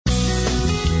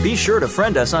Be sure to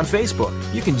friend us on Facebook.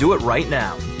 You can do it right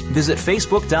now. Visit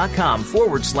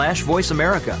facebook.com/Voice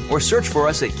America or search for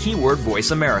us at keyword Voice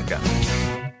America.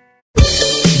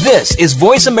 This is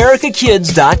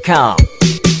VoiceAmericaKids.com.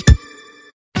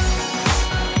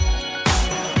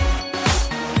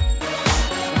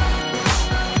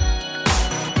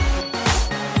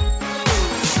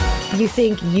 You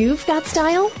think you've got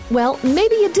style? Well,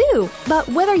 maybe you do. But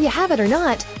whether you have it or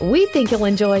not, we think you'll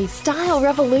enjoy Style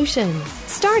Revolution,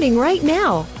 starting right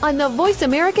now on the Voice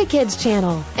America Kids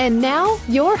channel. And now,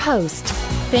 your host.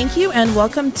 Thank you, and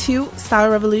welcome to Style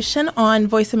Revolution on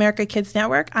Voice America Kids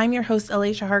Network. I'm your host,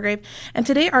 Alaysha Hargrave, and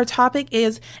today our topic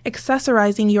is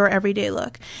accessorizing your everyday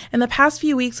look. In the past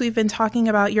few weeks, we've been talking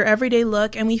about your everyday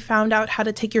look, and we found out how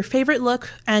to take your favorite look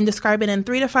and describe it in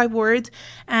 3 to 5 words.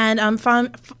 And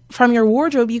from your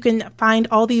wardrobe, you can find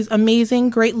all these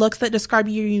amazing, great looks that describe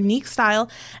your unique style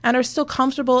and are still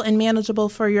comfortable and manageable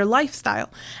for your lifestyle.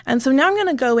 And so now I'm going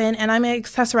to go in and I'm going to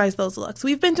accessorize those looks.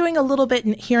 We've been doing a little bit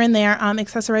here and there,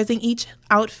 accessorizing each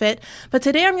outfit, but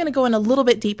today I'm going to go in a little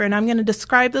bit deeper and I'm going to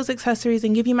describe those accessories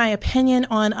and give you my opinion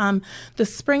on the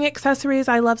spring accessories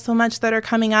I love so much that are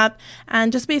coming up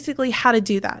and just basically how to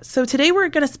do that. So today we're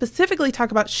going to specifically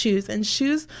talk about shoes, and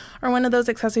shoes are one of those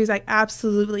accessories I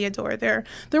absolutely adore. They're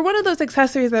one of those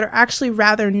accessories that are actually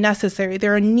rather necessary.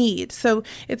 They're a need. So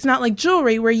it's not like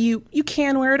jewelry where you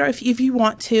can wear it if you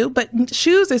want to, but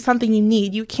shoes is something you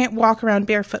need. You can't walk around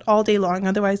barefoot all day long.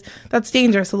 Otherwise, that's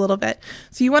dangerous a little bit.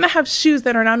 So you want to have shoes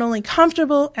that are not only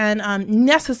comfortable and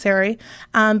necessary,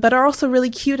 but are also really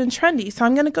cute and trendy. So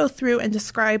I'm going to go through and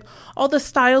describe all the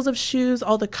styles of shoes,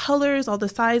 all the colors, all the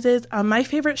sizes, my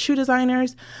favorite shoe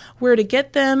designers, where to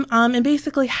get them, and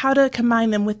basically how to combine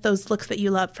them with those looks that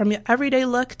you love, from your everyday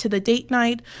look to the date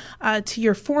night, to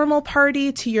your formal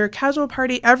party, to your casual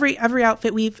party, every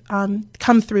outfit we've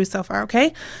come through so far,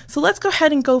 okay? So let's go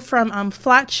ahead and go from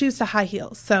flat shoes to high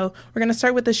heels. So we're going to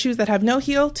start with the shoes that have no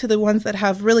heel to the ones that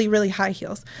have really, really high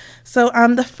heels. So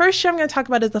the first shoe I'm going to talk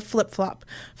about is the flip-flop.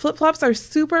 Flip-flops are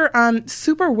super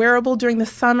wearable during the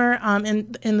summer,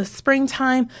 in the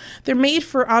springtime. They're made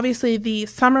for, obviously, the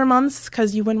summer months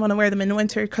because you wouldn't want to wear them in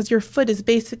winter because your foot is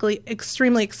basically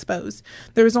extremely exposed.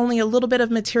 There's only a little bit of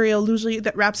material usually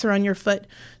that wraps around your foot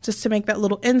just to make that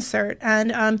little insert.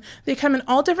 And they come in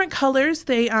all different colors.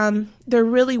 They're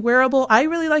really wearable. I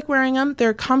really like wearing them.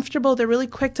 They're comfortable. They're really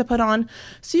quick to put on.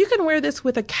 So you can wear this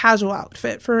with a casual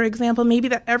outfit. For example, maybe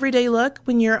that everyday look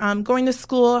when you're going to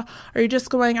school or you're just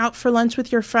going out for lunch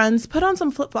with your friends. Put on some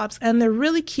flip-flops and they're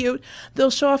really cute. They'll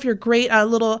show off your great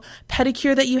little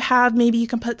pedicure that you have. Maybe you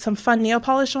can put some fun nail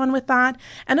polish on with that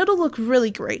and it'll look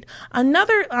really great.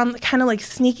 Another kind of like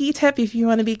sneaky tip, if you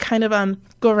want to be kind of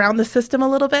go around the system a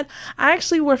little bit, I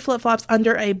actually wore flip-flops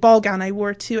under a ball gown I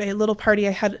wore to a little party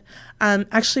I had,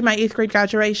 actually my 8th grade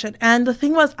graduation. And the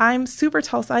thing was, I'm super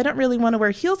tall, so I don't really want to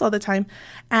wear heels all the time.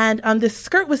 And this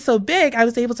skirt was so big, I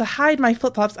was able to hide my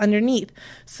flip-flops underneath.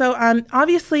 So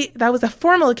obviously, that was a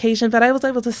formal occasion, but I was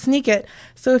able to sneak it.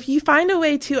 So if you find a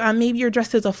way to, maybe your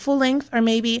dress is a full length, or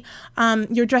maybe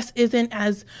your dress isn't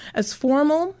as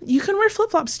formal, you can wear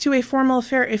flip-flops to a formal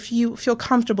affair if you feel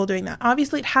comfortable doing that.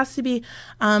 Obviously, it has to be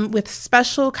with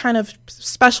special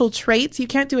traits. You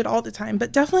can't do it all the time,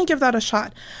 but definitely give that a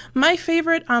shot. My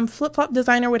favorite flip-flop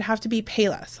designer would have to be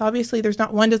Payless. Obviously, there's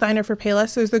not one designer for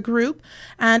Payless. There's a group,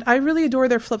 and I really adore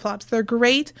their flip-flops. They're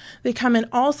great. They come in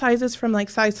all sizes from like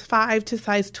size 5 to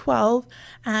size 12,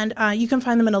 and you can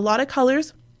find them in a lot of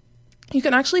colors. You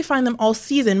can actually find them all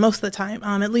season most of the time,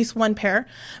 at least one pair.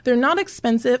 They're not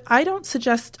expensive. I don't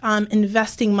suggest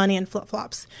investing money in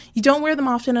flip-flops. You don't wear them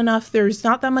often enough. There's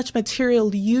not that much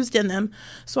material used in them.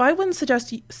 So I wouldn't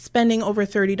suggest spending over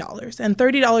 $30. And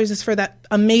 $30 is for that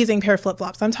amazing pair of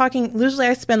flip-flops. I'm talking, usually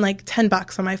I spend like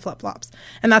 $10 on my flip-flops.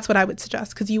 And that's what I would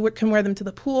suggest because you can wear them to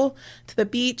the pool, to the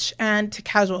beach, and to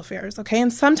casual affairs, okay?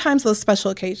 And sometimes those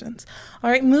special occasions. All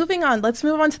right, moving on. Let's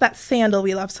move on to that sandal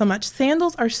we love so much.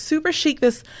 Sandals are super chic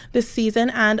this season,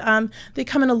 and they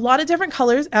come in a lot of different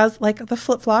colors as like the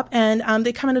flip-flop, and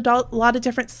they come in a lot of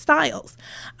different styles.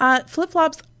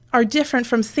 Flip-flops are different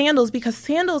from sandals because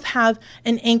sandals have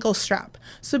an ankle strap.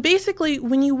 So basically,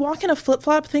 when you walk in a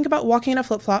flip-flop, think about walking in a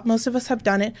flip-flop. Most of us have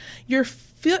done it.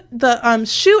 The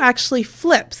shoe actually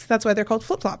flips. That's why they're called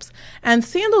flip-flops. And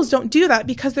sandals don't do that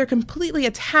because they're completely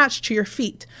attached to your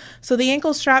feet. So the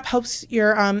ankle strap helps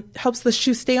the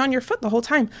shoe stay on your foot the whole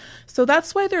time. So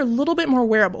that's why they're a little bit more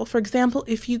wearable. For example,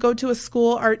 if you go to a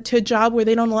school or to a job where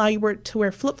they don't allow you to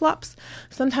wear flip-flops,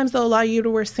 sometimes they'll allow you to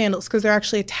wear sandals because they're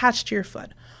actually attached to your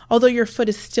foot. although your foot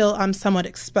is still somewhat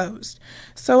exposed.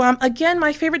 So again,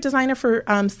 my favorite designer for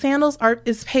sandals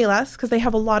is Payless, because they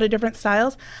have a lot of different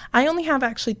styles. I only have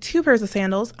actually 2 pairs of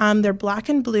sandals. They're black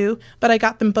and blue, but I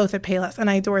got them both at Payless, and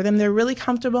I adore them. They're really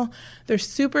comfortable. They're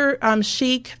super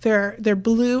chic. They're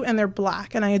blue and they're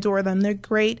black, and I adore them. They're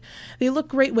great. They look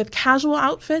great with casual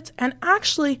outfits, and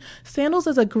actually, sandals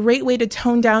is a great way to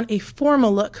tone down a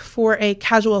formal look for a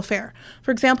casual affair.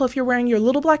 For example, if you're wearing your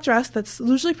little black dress that's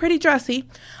usually pretty dressy,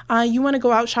 you want to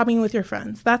go out shopping with your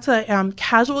friends. That's a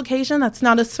casual occasion. That's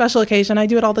not a special occasion. I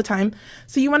do it all the time.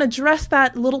 So you want to dress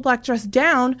that little black dress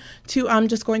down to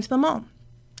just going to the mall.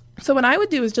 So what I would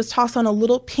do is just toss on a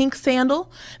little pink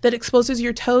sandal that exposes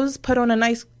your toes, put on a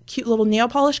nice cute little nail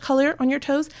polish color on your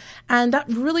toes, and that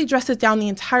really dresses down the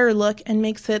entire look and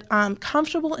makes it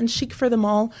comfortable and chic for the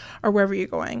mall or wherever you're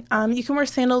going. You can wear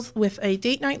sandals with a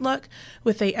date night look,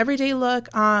 with a everyday look,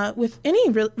 with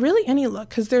really any look,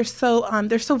 because they're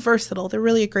so versatile. They're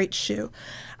really a great shoe.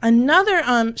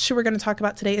 Another shoe we're going to talk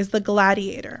about today is the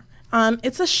Gladiator.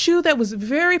 It's a shoe that was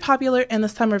very popular in the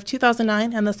summer of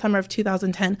 2009 and the summer of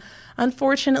 2010.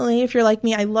 Unfortunately, if you're like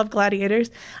me, I love Gladiators.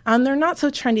 They're not so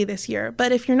trendy this year,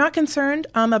 but if you're not concerned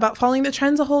about following the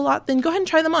trends a whole lot, then go ahead and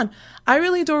try them on. I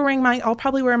really adore wearing mine. I'll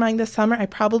probably wear mine this summer. I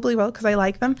probably will because I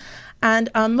like them. And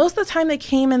most of the time they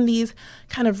came in these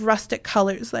kind of rustic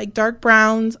colors, like dark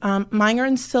browns. Mine are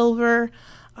in silver.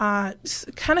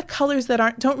 Kind of colors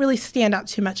that don't really stand out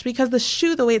too much, because the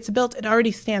shoe, the way it's built, it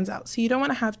already stands out. So you don't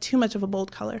want to have too much of a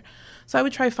bold color. So I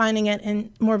would try finding it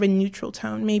in more of a neutral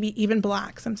tone, maybe even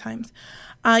black sometimes.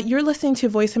 You're listening to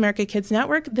Voice America Kids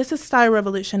Network. This is Style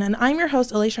Revolution, and I'm your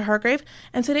host, Alaysha Hargrave.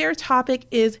 And today our topic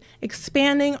is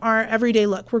expanding our everyday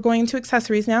look. We're going to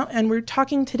accessories now, and we're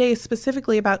talking today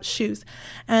specifically about shoes.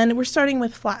 And we're starting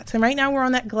with flats. And right now we're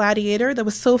on that Gladiator that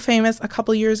was so famous a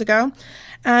couple years ago.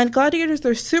 And Gladiators,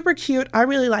 they're super cute. I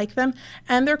really like them.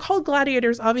 And they're called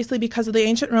Gladiators, obviously, because of the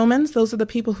ancient Romans. Those are the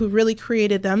people who really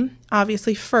created them,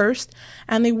 obviously, first.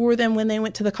 And they wore them when they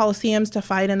went to the Colosseums to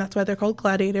fight, and that's why they're called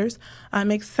Gladiators.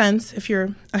 Makes sense if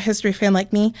you're a history fan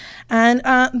like me. And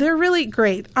they're really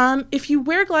great. If you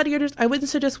wear Gladiators, I wouldn't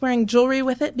suggest wearing jewelry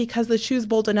with it because the shoe's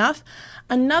bold enough.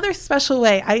 Another special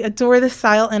way, I adore this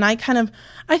style, and I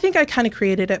think I kind of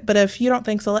created it, but if you don't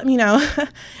think so, let me know.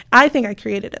 I think I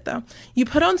created it, though. You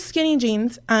put on skinny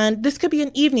jeans, and this could be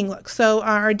an evening look, so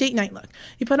our date night look.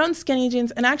 You put on skinny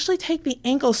jeans and actually take the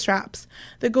ankle straps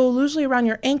that go loosely around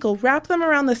your ankle, wrap them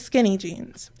around the skinny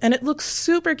jeans, and it looks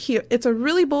super cute. It's a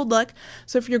really bold look,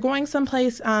 so if you're going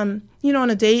someplace, on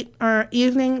a date or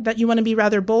evening that you want to be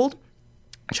rather bold,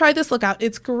 try this look out.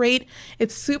 It's great.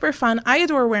 It's super fun. I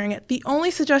adore wearing it. The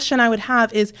only suggestion I would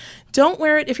have is don't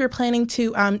wear it if you're planning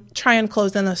to try on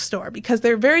clothes in the store, because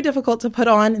they're very difficult to put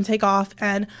on and take off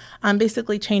and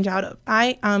basically change out of.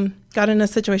 I got in a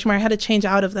situation where I had to change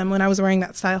out of them when I was wearing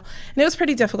that style, and it was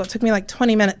pretty difficult. It took me like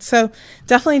 20 minutes, so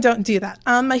definitely don't do that.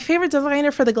 My favorite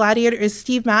designer for the Gladiator is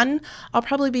Steve Madden. I'll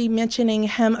probably be mentioning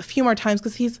him a few more times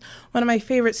because he's one of my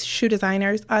favorite shoe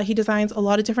designers. He designs a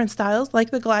lot of different styles,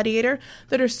 like the Gladiator,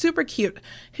 that are super cute.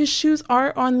 His shoes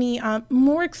are on the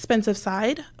more expensive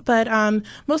side, but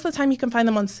most of the time you can find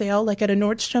them on sale, like at a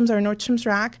Nordstrom's or a Nordstrom's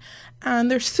rack.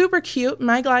 And they're super cute.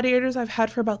 My Gladiators I've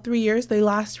had for about 3 years. They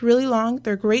last really long.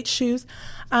 They're great shoes.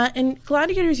 And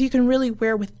Gladiators you can really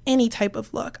wear with any type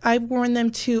of look. I've worn them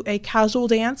to a casual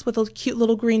dance with a cute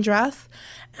little green dress.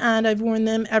 And I've worn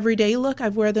them everyday look.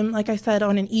 I've worn them, like I said,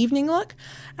 on an evening look.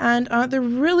 And they're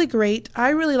really great. I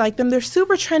really like them. They're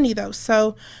super trendy though.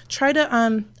 So try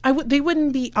to, they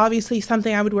wouldn't be obviously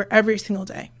something I would wear every single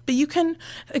day. But you can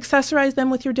accessorize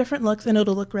them with your different looks and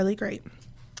it'll look really great.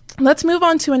 Let's move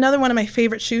on to another one of my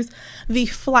favorite shoes, the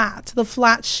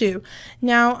flat shoe.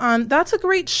 Now, that's a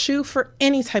great shoe for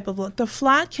any type of look. The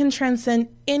flat can transcend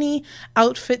any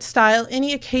outfit style,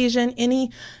 any occasion,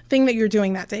 anything that you're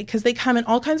doing that day, because they come in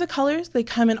all kinds of colors. They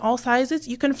come in all sizes.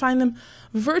 You can find them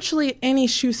virtually at any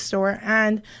shoe store,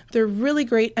 and they're really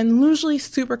great and usually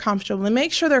super comfortable. And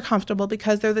make sure they're comfortable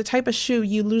because they're the type of shoe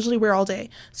you usually wear all day,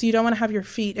 so you don't want to have your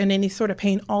feet in any sort of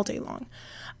pain all day long.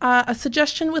 A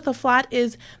suggestion with a flat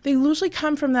is they usually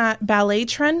come from that ballet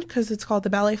trend because it's called the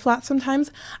ballet flat sometimes.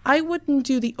 I wouldn't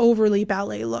do the overly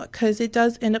ballet look because it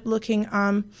does end up looking,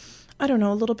 a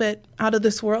little bit out of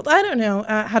this world. I don't know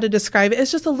how to describe it. It's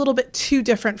just a little bit too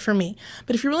different for me.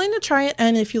 But if you're willing to try it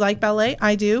and if you like ballet,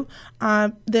 I do,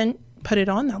 then put it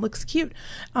on. That looks cute.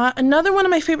 Another one of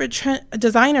my favorite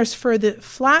designers for the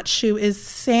flat shoe is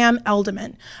Sam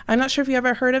Elderman. I'm not sure if you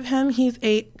ever heard of him. He's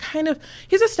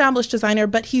he's established designer,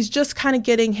 but he's just kind of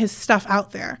getting his stuff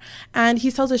out there. And he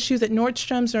sells his shoes at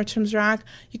Nordstrom's Rack.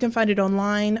 You can find it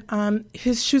online.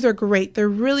 His shoes are great. They're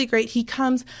really great. He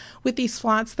comes with these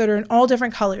flats that are in all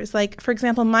different colors. Like, for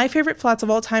example, my favorite flats of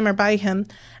all time are by him,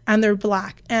 and they're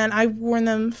black. And I've worn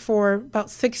them for about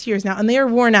 6 years now, and they are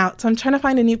worn out. So I'm trying to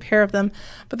find a new pair of them,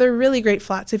 but they're really great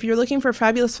flats. If you're looking for a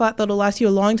fabulous flat that'll last you a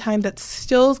long time, that's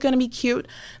still going to be cute,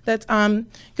 that's going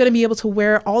to be able to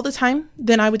wear all the time,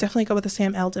 then I would definitely go with the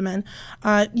Sam Elderman.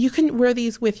 You can wear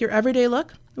these with your everyday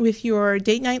look, with your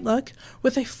date night look,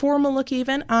 with a formal look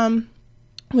even,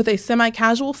 with a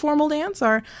semi-casual formal dance,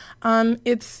 or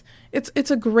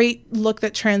it's a great look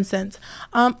that transcends.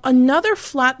 Another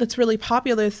flat that's really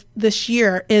popular this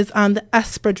year is the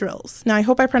espadrilles. Now, I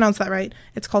hope I pronounced that right.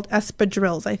 It's called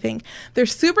espadrilles, I think. They're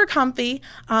super comfy.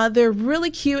 They're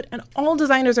really cute, and all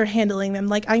designers are handling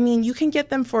them. You can get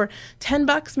them for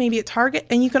 $10 maybe at Target,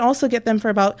 and you can also get them for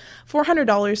about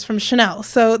 $400 from Chanel.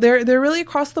 So they're really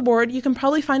across the board. You can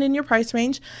probably find in your price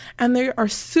range, and they are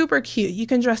super cute. You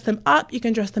can dress them up. You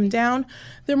can dress them down.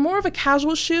 They're more of a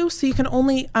casual shoe, so you can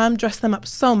only dress them up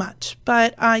so much,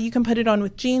 but you can put it on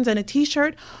with jeans and a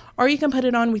t-shirt, or you can put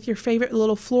it on with your favorite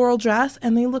little floral dress,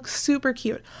 and they look super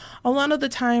cute. A lot of the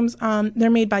times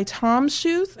they're made by Tom's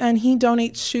Shoes, and he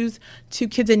donates shoes to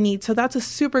kids in need. So that's a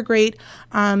super great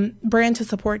brand to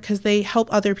support because they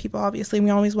help other people, obviously.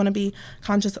 We always want to be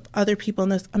conscious of other people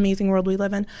in this amazing world we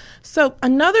live in. So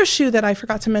another shoe that I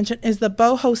forgot to mention is the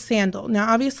boho sandal.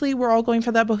 Now, obviously, we're all going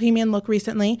for that bohemian look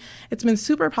recently. It's been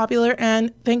super popular,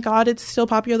 and thank God it's still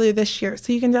popular this year.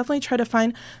 So you can definitely try to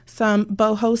find some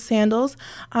boho sandals.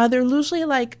 They're usually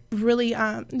really,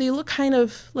 they look kind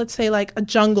of, let's say, like a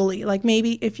jungle-y. Like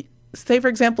maybe if, say, for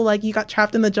example, you got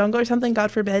trapped in the jungle or something,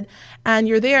 God forbid, and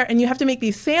you're there and you have to make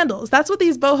these sandals. That's what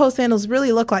these boho sandals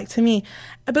really look like to me.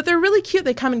 But they're really cute.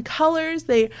 They come in colors.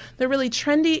 They're really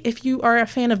trendy. If you are a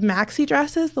fan of maxi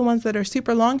dresses, the ones that are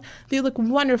super long, they look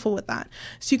wonderful with that.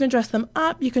 So you can dress them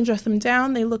up. You can dress them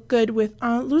down. They look good with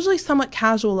usually somewhat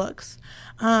casual looks.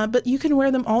 But you can wear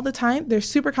them all the time. They're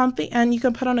super comfy, and you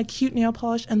can put on a cute nail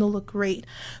polish and they'll look great.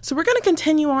 So we're going to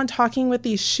continue on talking with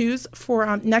these shoes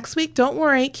for next week. Don't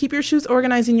worry, keep your shoes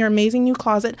organized in your amazing new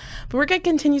closet. But we're going to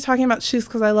continue talking about shoes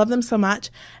because I love them so much.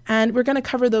 And we're going to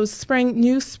cover those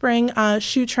new spring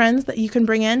shoe trends that you can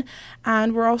bring in.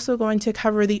 And we're also going to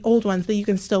cover the old ones that you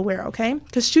can still wear, okay?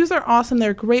 Because shoes are awesome.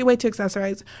 They're a great way to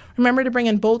accessorize. Remember to bring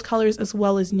in bold colors as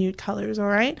well as nude colors, all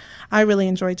right? I really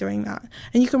enjoy doing that.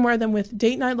 And you can wear them with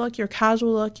date night look, your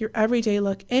casual look, your everyday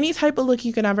look, any type of look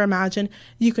you can ever imagine,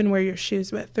 you can wear your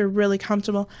shoes with. They're really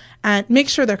comfortable, and make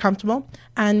sure they're comfortable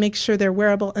and make sure they're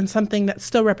wearable and something that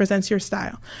still represents your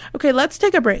style. Okay, let's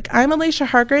take a break. I'm Alaysha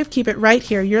Hargrave. Keep it right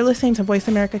here. You're listening to Voice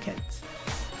America Kids.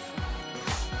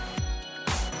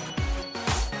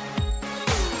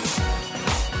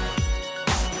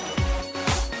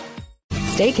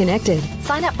 Stay connected.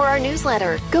 Sign up for our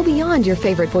newsletter. Go beyond your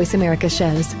favorite Voice America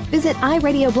shows. Visit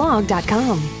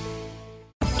iradioblog.com.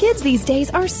 Kids these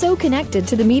days are so connected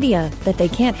to the media that they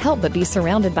can't help but be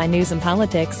surrounded by news and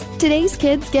politics. Today's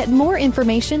kids get more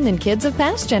information than kids of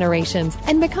past generations,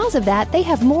 and because of that, they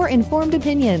have more informed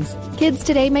opinions. Kids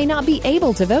today may not be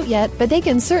able to vote yet, but they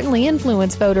can certainly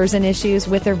influence voters and issues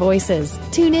with their voices.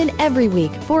 Tune in every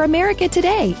week for America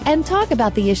Today and talk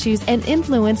about the issues and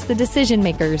influence the decision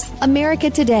makers.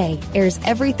 America Today airs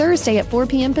every Thursday at 4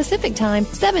 p.m. Pacific Time,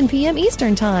 7 p.m.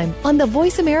 Eastern Time on the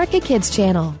Voice America Kids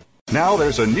channel. Now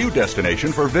there's a new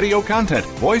destination for video content,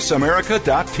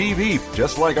 voiceamerica.tv,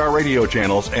 just like our radio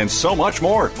channels and so much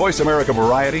more. Voice America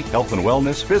Variety, Health and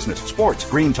Wellness, Business, Sports,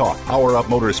 Green Talk, Power Up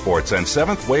Motorsports, and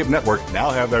Seventh Wave Network now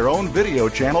have their own video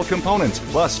channel components.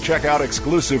 Plus, check out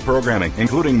exclusive programming,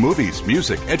 including movies,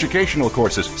 music, educational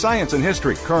courses, science and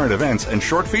history, current events, and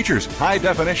short features.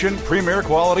 High-definition, premier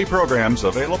quality programs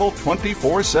available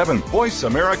 24/7.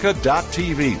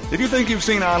 VoiceAmerica.tv. If you think you've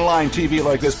seen online TV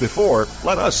like this before,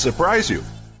 let us surprise you.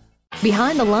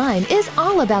 Behind the Line is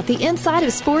all about the inside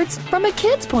of sports from a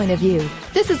kid's point of view.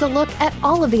 This is a look at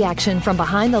all of the action from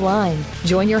behind the line.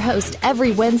 Join your host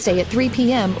every Wednesday at 3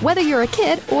 p.m., whether you're a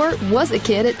kid or was a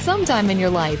kid at some time in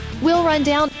your life. We'll run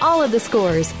down all of the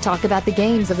scores, talk about the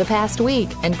games of the past week,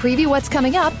 and preview what's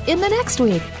coming up in the next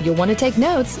week. You'll want to take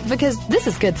notes because this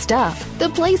is good stuff. The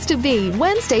place to be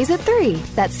Wednesdays at 3,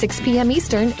 that's 6 p.m.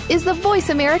 Eastern, is the Voice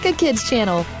America Kids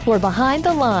channel for Behind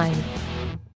the Line.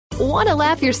 Want to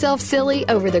laugh yourself silly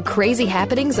over the crazy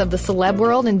happenings of the celeb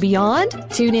world and beyond?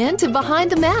 Tune in to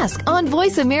Behind the Mask on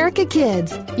Voice America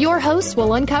Kids. Your hosts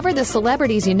will uncover the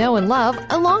celebrities you know and love,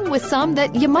 along with some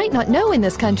that you might not know in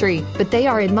this country, but they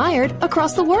are admired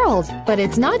across the world. But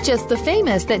it's not just the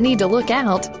famous that need to look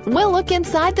out. We'll look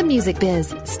inside the music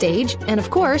biz, stage, and of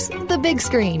course, the big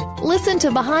screen. Listen to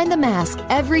Behind the Mask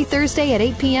every Thursday at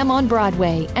 8 p.m. on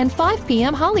Broadway and 5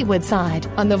 p.m. Hollywood side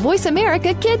on the Voice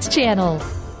America Kids channel.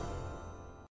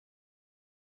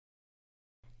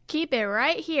 Keep it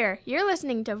right here. You're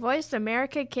listening to Voice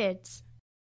America Kids.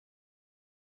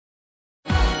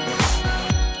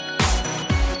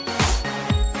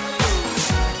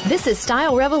 This is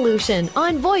Style Revolution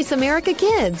on Voice America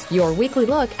Kids, your weekly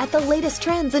look at the latest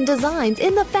trends and designs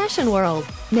in the fashion world.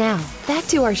 Now, back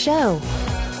to our show.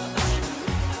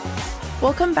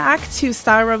 Welcome back to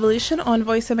Style Revolution on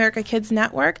Voice America Kids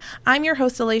Network. I'm your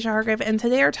host, Alaysha Hargrave, and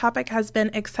today our topic has been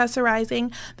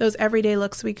accessorizing those everyday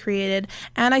looks we created.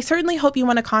 And I certainly hope you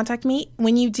want to contact me.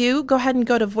 When you do, go ahead and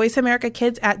go to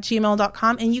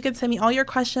voiceamericakids@gmail.com, and you can send me all your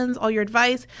questions, all your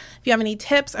advice. If you have any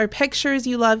tips or pictures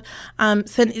you love,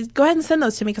 go ahead and send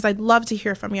those to me because I'd love to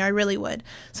hear from you. I really would.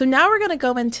 So now we're going to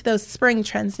go into those spring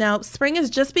trends. Now, spring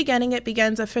is just beginning. It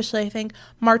begins officially, I think,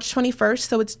 March 21st.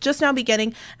 So it's just now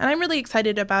beginning, and I'm really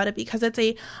excited about it because it's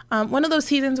a one of those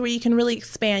seasons where you can really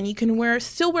expand. You can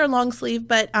still wear long sleeve,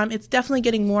 but it's definitely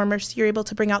getting warmer, so you're able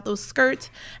to bring out those skirts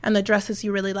and the dresses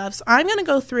you really love. So I'm going to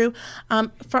go through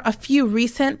for a few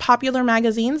recent popular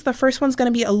magazines. The first one's going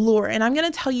to be Allure, and I'm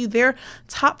going to tell you their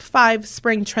top 5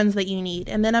 spring trends that you need.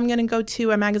 And then I'm going to go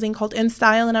to a magazine called In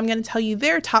Style, and I'm going to tell you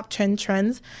their top 10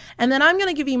 trends. And then I'm going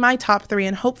to give you my top 3,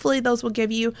 and hopefully those will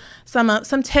give you some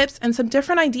tips and some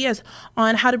different ideas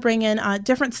on how to bring in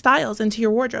different styles into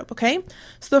your wardrobe, okay?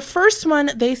 So the first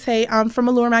one they say from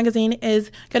Allure magazine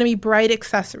is going to be bright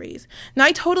accessories. Now,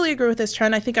 I totally agree with this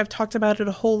trend. I think I've talked about it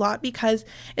a whole lot because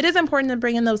it is important to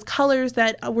bring in those colors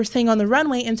that we're seeing on the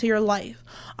runway into your life.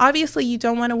 Obviously, you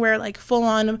don't want to wear like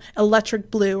full-on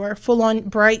electric blue or full-on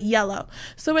bright yellow.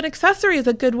 So an accessory is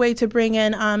a good way to bring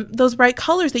in those bright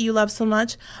colors that you love so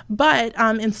much, but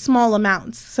in small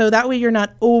amounts. So that way you're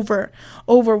not over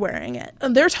wearing it.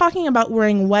 They're talking about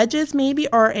wearing wedges maybe,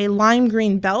 or a lime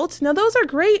green belt. Now, those are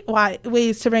great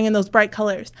ways to bring in those bright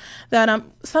colors that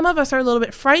some of us are a little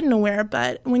bit frightened to wear,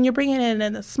 but when you're bringing it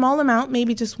in a small amount,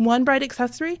 maybe just one bright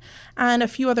accessory and a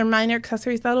few other minor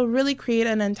accessories, that'll really create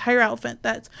an entire outfit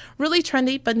that's really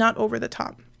trendy but not over the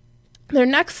top. Their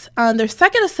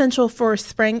second essential for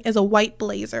spring is a white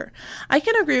blazer. I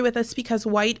can agree with this because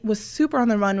white was super on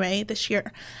the runway this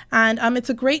year, and it's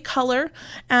a great color,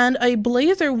 and a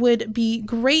blazer would be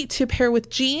great to pair with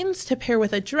jeans, to pair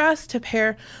with a dress, to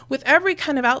pair with every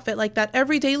kind of outfit. Like that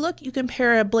everyday look, you can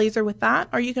pair a blazer with that,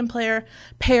 or you can pair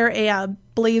a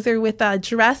blazer with a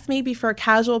dress, maybe for a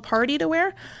casual party to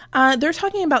wear. They're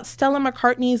talking about Stella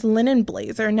McCartney's linen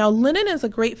blazer. Now, linen is a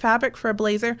great fabric for a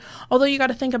blazer, although you got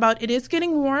to think about it is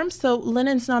getting warm, so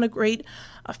linen's not a great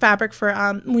fabric for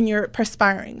when you're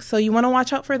perspiring. So you want to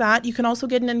watch out for that. You can also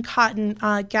get it in cotton.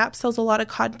 Gap sells a lot of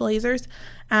cotton blazers,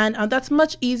 and that's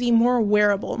much more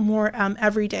wearable, more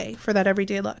everyday for that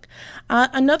everyday look.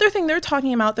 Another thing they're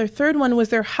talking about, their third one, was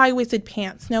their high-waisted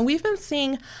pants. Now, we've been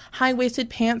seeing high-waisted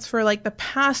pants for like the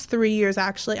past 3 years,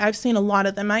 actually. I've seen a lot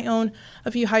of them. I own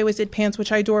a few high-waisted pants,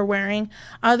 which I adore wearing.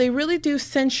 They really do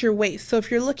cinch your waist. So if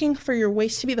you're looking for your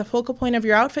waist to be the focal point of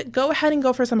your outfit, go ahead and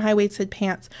go for some high-waisted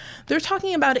pants. They're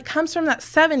talking about it comes from that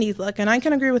 70s look, and I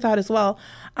can agree with that as well.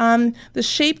 The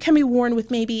shape can be worn with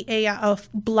maybe a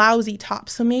blousey top.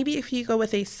 So maybe if you go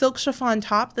with a silk chiffon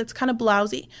top that's kind of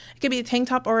blousey, it could be a tank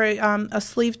top or a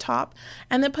sleeve top,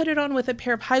 and then put it on with a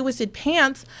pair of high-waisted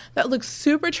pants that looks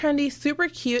super trendy, super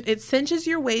cute. It cinches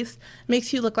your waist,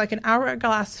 makes you look like an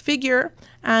hourglass figure,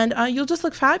 and you'll just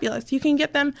look fabulous. You can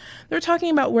get them. They're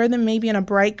talking about wear them maybe in a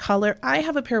bright color. I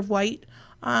have a pair of white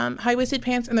high-waisted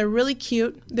pants, and they're really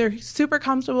cute. They're super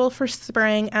comfortable for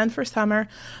spring and for summer.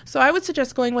 So I would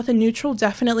suggest going with a neutral,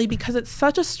 definitely, because it's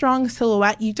such a strong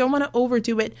silhouette. You don't want to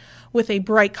overdo it with a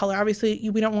bright color. Obviously,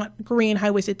 we don't want green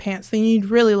high-waisted pants. Then you'd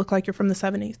really look like you're from the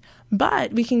 70s.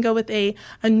 But we can go with a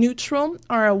neutral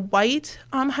or a white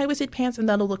high-waisted pants, and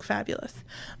that'll look fabulous.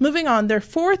 Moving on, their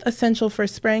fourth essential for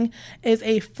spring is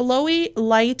a flowy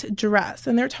light dress.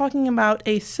 And they're talking about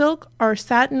a silk or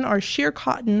satin or sheer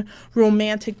cotton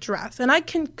romantic dress. And I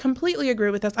can completely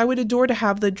agree with this. I would adore to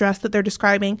have the dress that they're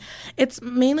describing. It's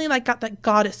mainly like got that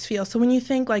goddess feel. So when you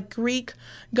think like Greek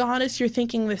goddess, you're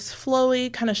thinking this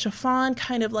flowy kind of chiffon chiffon,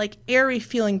 kind of like airy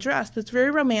feeling dress that's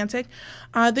very romantic.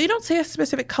 They don't say a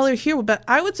specific color here, but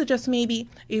I would suggest maybe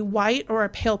a white or a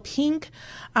pale pink,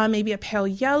 maybe a pale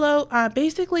yellow,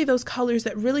 basically those colors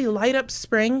that really light up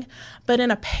spring, but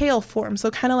in a pale form.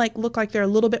 So kind of like look like they're a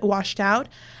little bit washed out.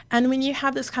 And when you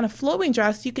have this kind of flowing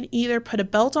dress, you can either put a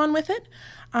belt on with it,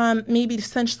 maybe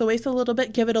cinch the waist a little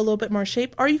bit, give it a little bit more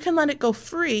shape, or you can let it go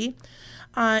free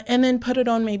and then put it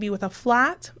on maybe with a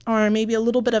flat or maybe a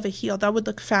little bit of a heel. That would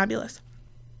look fabulous.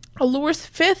 Allure's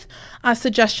fifth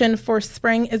suggestion for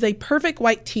spring is a perfect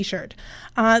white t-shirt.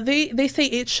 They say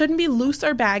it shouldn't be loose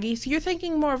or baggy, so you're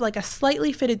thinking more of like a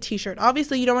slightly fitted t-shirt.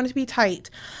 Obviously, you don't want it to be tight,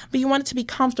 but you want it to be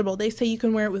comfortable. They say you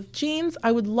can wear it with jeans.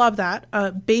 I would love that.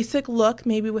 A basic look,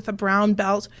 maybe with a brown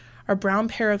belt or brown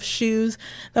pair of shoes.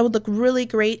 That would look really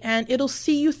great, and it'll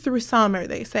see you through summer,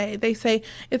 they say. They say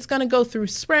it's going to go through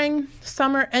spring,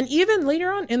 summer, and even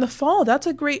later on in the fall. That's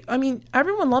a great,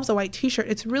 everyone loves a white t-shirt.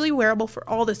 It's really wearable for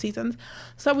all the seasons,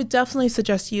 so I would definitely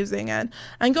suggest using it.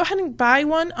 And go ahead and buy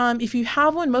one. If you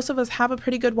have one, most of us have a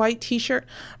pretty good white t-shirt,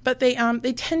 but they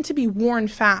tend to be worn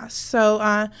fast.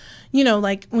 So,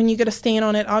 like when you get a stain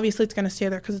on it, obviously it's going to stay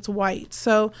there because it's white.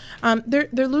 So they're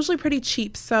usually pretty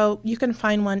cheap, so you can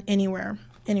find one anywhere.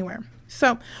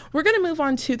 So we're going to move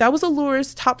on to, that was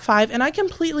Allure's top 5, and I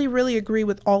completely really agree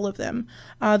with all of them.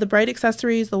 The bright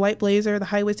accessories, the white blazer, the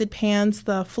high-waisted pants,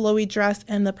 the flowy dress,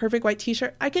 and the perfect white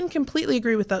t-shirt. I can completely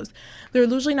agree with those. They're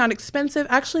usually not expensive.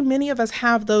 Actually, many of us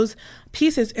have those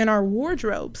pieces in our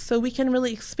wardrobe, so we can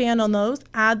really expand on those,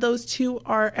 add those to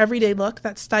our everyday look,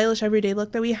 that stylish everyday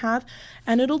look that we have,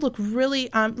 and it'll look really,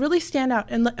 really stand out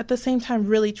and at the same time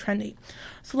really trendy.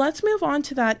 So let's move on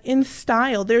to that in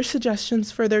style. Their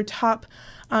suggestions for their top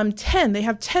 10. They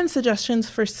have 10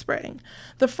 suggestions for spring.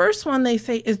 The first one they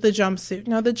say is the jumpsuit.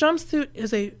 Now the jumpsuit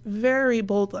is a very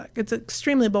bold look. It's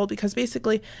extremely bold because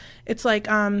basically it's like,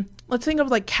 let's think of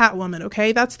like Catwoman,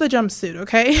 okay? That's the jumpsuit,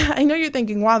 okay? I know you're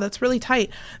thinking, wow, that's really tight.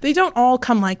 They don't all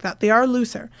come like that. They are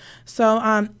looser.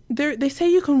 So they say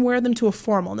you can wear them to a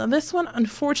formal. Now this one,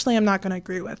 unfortunately, I'm not going to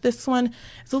agree with. This one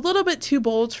is a little bit too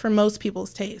bold for most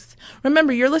people's tastes.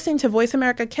 Remember, you're listening to Voice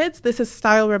America Kids. This is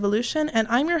Style Revolution, and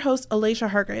I'm your host, Alaysha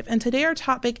Hargrave. And today our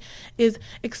topic is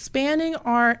expanding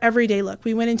our everyday look.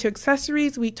 We went into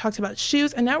accessories, we talked about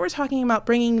shoes, and now we're talking about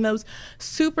bringing those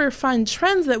super fun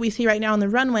trends that we see right now on the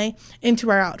runway into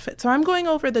our outfit. So I'm going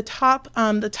over the top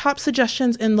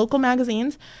suggestions in local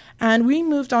magazines, and we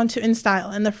moved on to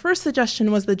InStyle. And the first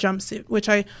suggestion was the jumpsuit, which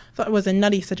I thought was a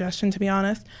nutty suggestion, to be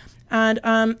honest. And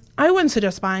I wouldn't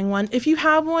suggest buying one. If you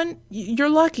have one, you're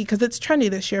lucky because it's trendy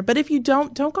this year. But if you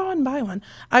don't go out and buy one.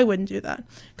 I wouldn't do that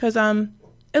because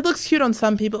it looks cute on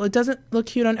some people. It doesn't look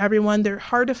cute on everyone. They're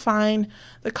hard to find.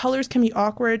 The colors can be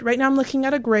awkward. Right now I'm looking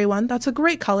at a gray one. That's a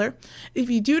great color. If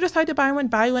you do decide to buy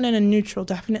one in a neutral,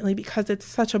 definitely, because it's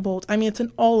such a bold. It's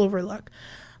an all-over look.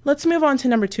 Let's move on to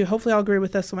number 2. Hopefully I'll agree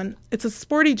with this one. It's a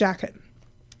sporty jacket.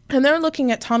 And they're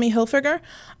looking at Tommy Hilfiger.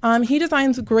 He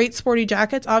designs great sporty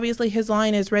jackets. Obviously, his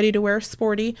line is ready to wear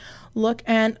sporty look,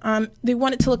 and they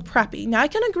want it to look preppy. Now, I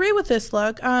can agree with this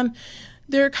look.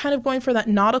 They're kind of going for that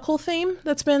nautical theme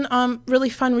that's been really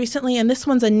fun recently, and this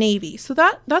one's a navy. So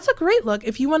that's a great look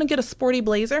if you want to get a sporty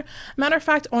blazer. Matter of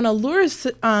fact, on Allure's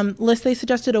list, they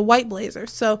suggested a white blazer.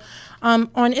 So on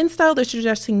InStyle, they're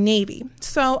suggesting navy.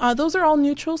 So those are all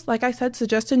neutrals. Like I said,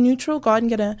 suggest a neutral. Go ahead and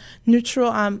get a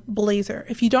neutral blazer.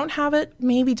 If you don't have it,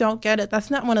 maybe don't get it. That's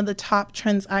not one of the top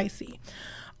trends I see.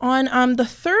 On the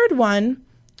third one,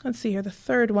 let's see here, the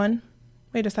third one.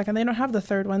 Wait a second, they don't have the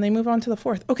third one. They move on to the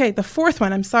fourth. Okay, the fourth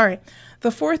one, I'm sorry.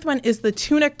 The fourth one is the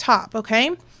tunic top,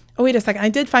 okay? Oh, wait a second, I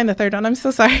did find the third one. I'm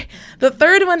so sorry. The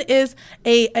third one is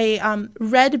a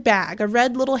red bag, a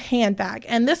red little handbag.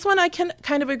 And this one I can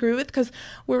kind of agree with because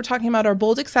we were talking about our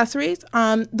bold accessories.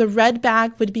 The red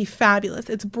bag would be fabulous.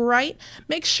 It's bright.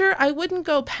 Make sure I wouldn't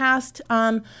go past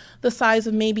the size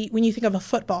of maybe when you think of a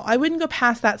football. I wouldn't go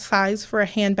past that size for a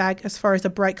handbag as far as a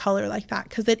bright color like that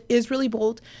because it is really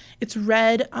bold. It's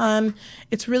red.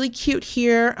 It's really cute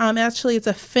here. Actually, it's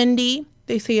a Fendi.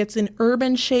 They say it's an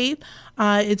urban shape.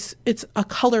 It's a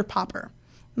color popper,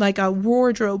 like a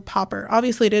wardrobe popper.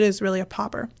 Obviously, it is really a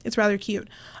popper. It's rather cute.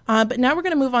 But now we're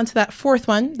going to move on to that fourth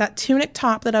one, that tunic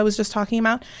top that I was just talking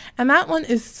about. And that one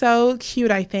is so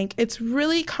cute, I think. It's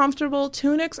really comfortable.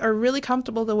 Tunics are really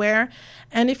comfortable to wear.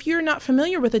 And if you're not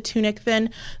familiar with a tunic, then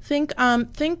think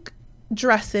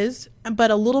dresses,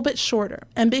 but a little bit shorter.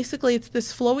 And basically it's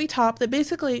this flowy top that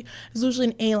basically is usually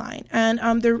an A-line.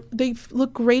 And they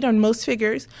look great on most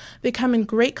figures. They come in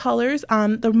great colors.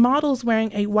 The model's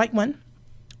wearing a white one.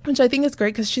 which I think is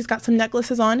great because she's got some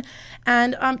necklaces on.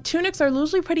 And tunics are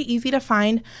usually pretty easy to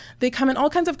find. They come in all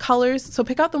kinds of colors, so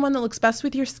pick out the one that looks best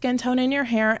with your skin tone and your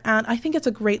hair, and I think it's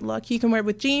a great look. You can wear it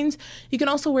with jeans. You can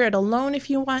also wear it alone if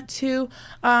you want to.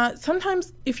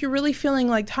 Sometimes if you're really feeling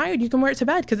like tired, you can wear it to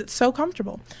bed because it's so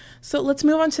comfortable. So let's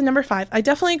move on to number 5. I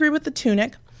definitely agree with the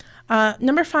tunic.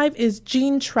 Number 5 is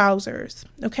jean trousers.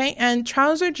 Okay, and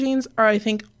trouser jeans are, I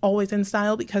think, always in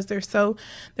style because they're so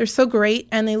great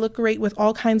and they look great with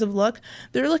all kinds of look.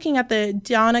 They're looking at the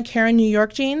Donna Karan New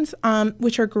York jeans,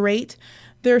 which are great.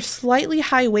 They're slightly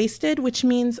high-waisted, which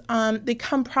means they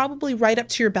come probably right up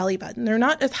to your belly button. They're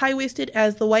not as high-waisted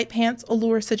as the white pants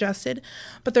Allure suggested,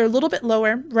 but they're a little bit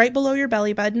lower, right below your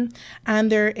belly button,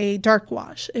 and they're a dark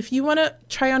wash. If you want to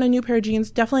try on a new pair of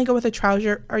jeans, definitely go with a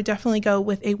trouser or definitely go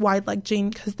with a wide-leg jean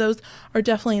because those are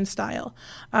definitely in style.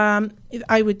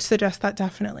 I would suggest that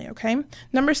definitely, okay?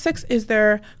 Number 6 is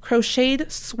their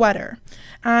crocheted sweater.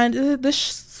 And this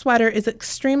sweater is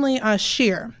extremely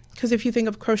sheer. Because if you think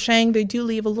of crocheting, they do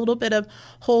leave a little bit of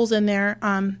holes in there,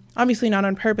 obviously not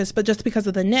on purpose, but just because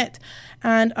of the knit.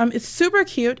 And it's super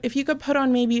cute. If you could put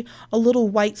on maybe a little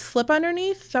white slip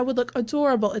underneath, that would look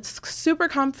adorable. It's super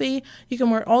comfy. You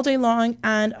can wear it all day long.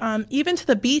 And even to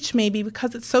the beach maybe,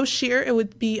 because it's so sheer, it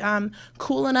would be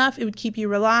cool enough. It would keep you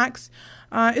relaxed.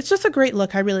 It's just a great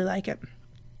look. I really like it.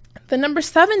 The number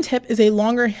 7 tip is a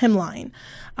longer hemline.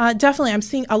 Definitely, I'm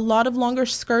seeing a lot of longer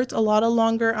skirts, a lot of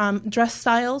longer dress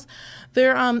styles.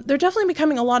 They're definitely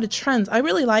becoming a lot of trends. I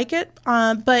really like it,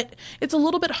 but it's a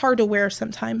little bit hard to wear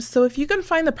sometimes. So if you can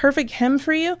find the perfect hem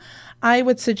for you, I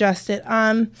would suggest it.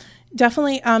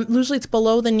 Definitely, usually it's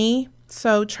below the knee.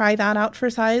 So try that out for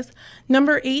size.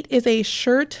 Number 8 is a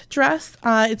shirt dress.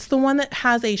 It's the one that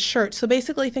has a shirt. So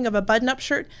basically think of a button-up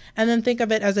shirt and then think of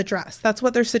it as a dress. That's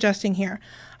what they're suggesting here.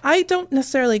 I don't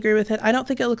necessarily agree with it. I don't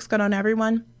think it looks good on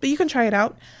everyone, but you can try it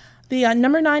out. The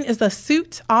number 9 is the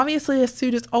suit. Obviously, a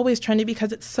suit is always trendy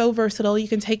because it's so versatile. You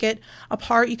can take it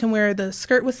apart. You can wear the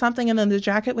skirt with something and then the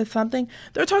jacket with something.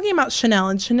 They're talking about Chanel,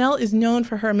 and Chanel is known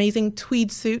for her amazing tweed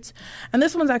suits. And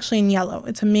this one's actually in yellow.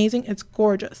 It's amazing. It's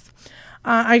gorgeous.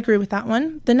 I agree with that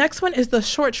one. The next one is the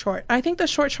short short. I think the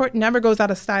short short never goes out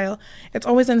of style. It's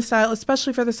always in style,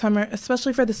 especially for the summer,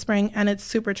 especially for the spring, and it's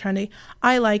super trendy.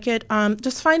 I like it.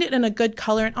 Just find it in a good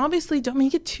color, and obviously don't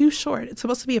make it too short. It's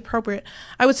supposed to be appropriate.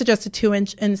 I would suggest a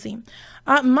 2-inch inseam.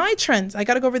 My trends, I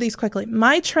got to go over these quickly.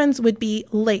 My trends would be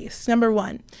lace, number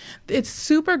 1. It's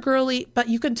super girly, but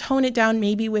you can tone it down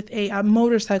maybe with a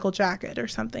motorcycle jacket or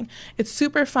something. It's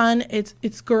super fun.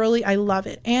 It's girly. I love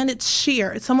it. And it's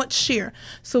sheer. It's somewhat sheer.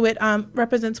 So it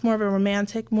represents more of a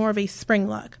romantic, more of a spring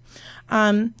look.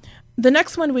 The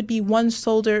next one would be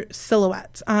one-shoulder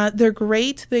silhouettes. They're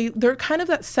great. They're kind of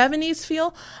that 70s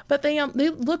feel, but they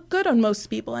look good on most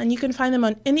people, and you can find them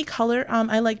on any color.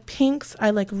 I like pinks. I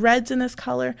like reds in this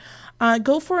color.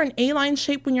 Go for an A-line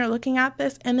shape when you're looking at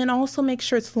this, and then also make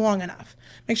sure it's long enough.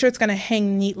 Make sure it's going to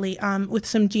hang neatly with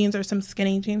some jeans or some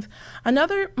skinny jeans.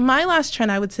 My last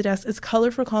trend I would suggest is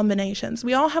colorful combinations.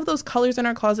 We all have those colors in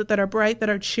our closet that are bright, that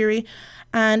are cheery,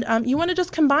 and you want to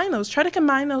just combine those. Try to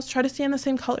combine those. Try to stay in the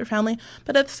same color family,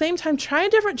 but at the same time, try a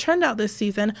different trend out this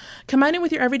season. Combine it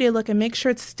with your everyday look and make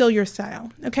sure it's still your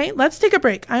style. Okay, let's take a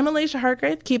break. I'm Alaysha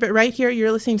Hargrave. Keep it right here.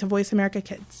 You're listening to Voice America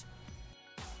Kids.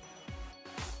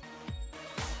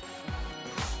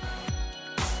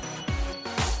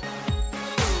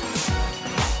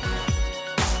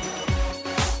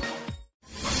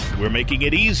 We're making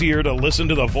it easier to listen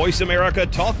to the Voice America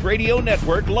Talk Radio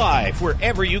Network live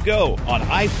wherever you go on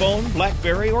iPhone,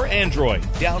 BlackBerry, or Android.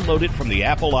 Download it from the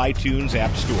Apple iTunes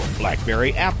App Store,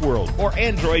 BlackBerry App World, or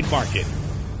Android Market.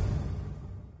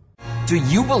 Do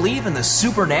you believe in the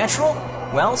supernatural?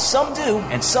 Well, some do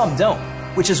and some don't,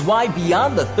 which is why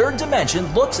Beyond the Third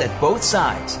Dimension looks at both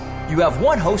sides. You have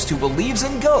one host who believes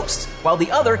in ghosts, while the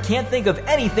other can't think of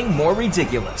anything more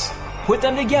ridiculous. Put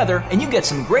them together and you get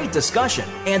some great discussion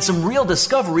and some real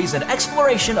discoveries and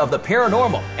exploration of the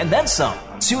paranormal, and then some.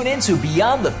 Tune in to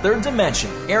Beyond the Third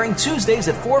Dimension, airing Tuesdays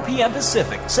at 4 p.m.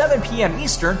 Pacific, 7 p.m.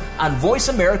 Eastern on Voice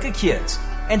America Kids.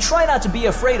 And try not to be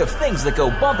afraid of things that go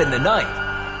bump in the night.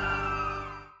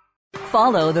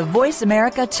 Follow the Voice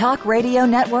America Talk Radio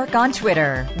Network on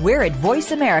Twitter. We're at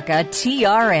Voice America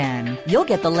TRN. You'll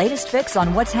get the latest fix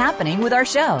on what's happening with our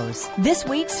shows, this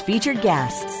week's featured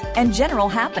guests, and general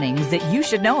happenings that you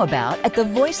should know about at the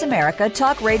Voice America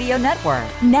Talk Radio Network.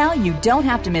 Now you don't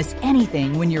have to miss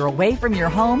anything when you're away from your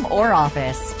home or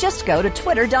office. Just go to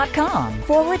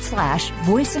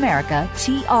twitter.com/Voice America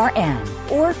TRN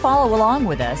or follow along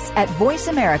with us at Voice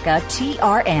America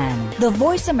TRN. The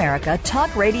Voice America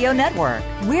Talk Radio Network.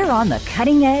 We're on the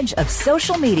cutting edge of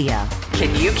social media.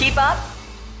 Can you keep up?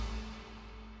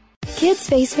 Kids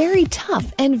face very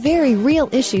tough and very real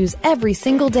issues every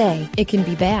single day. It can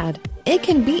be bad. It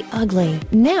can be ugly.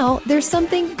 Now there's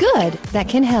something good that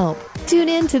can help. Tune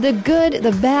in to The Good,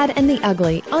 the Bad, and the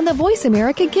Ugly on the Voice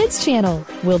America Kids channel.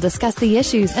 We'll discuss the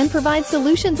issues and provide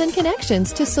solutions and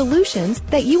connections to solutions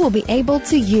that you will be able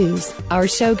to use. Our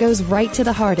show goes right to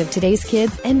the heart of today's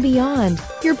kids and beyond.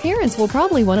 Your parents will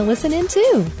probably want to listen in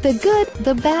too. The Good,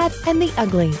 the Bad, and the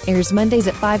Ugly airs Mondays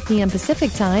at 5 p.m.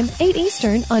 Pacific Time, 8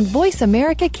 Eastern on Voice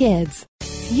America Kids.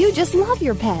 You just love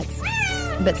your pets,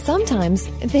 but sometimes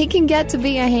they can get to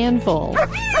be a handful.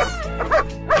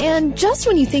 And just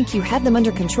when you think you have them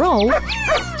under control,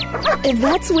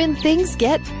 that's when things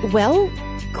get, well,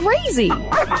 crazy.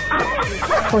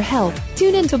 For help,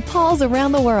 tune in to Paws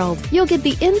Around the World. You'll get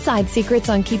the inside secrets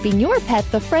on keeping your pet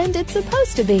the friend it's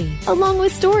supposed to be, along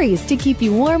with stories to keep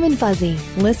you warm and fuzzy.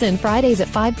 Listen Fridays at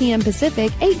 5 p.m.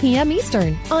 Pacific, 8 p.m.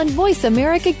 Eastern on Voice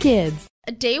America Kids.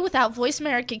 A day without Voice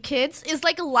America Kids is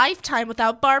like a lifetime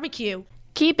without barbecue.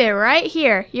 Keep it right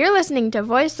here. You're listening to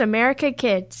Voice America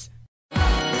Kids.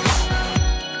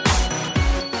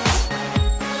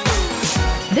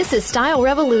 This is Style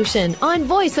Revolution on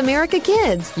Voice America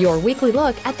Kids, your weekly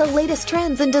look at the latest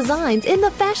trends and designs in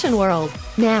the fashion world.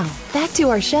 Now, back to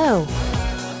our show.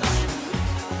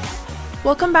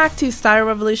 Welcome back to Style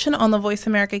Revolution on the Voice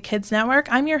America Kids Network.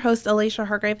 I'm your host, Alaysha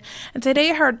Hargrave, and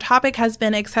today our topic has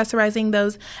been accessorizing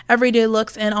those everyday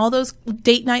looks and all those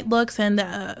date night looks and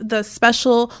the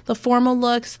special, the formal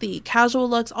looks, the casual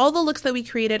looks, all the looks that we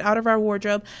created out of our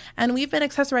wardrobe. And we've been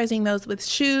accessorizing those with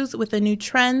shoes, with the new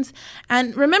trends.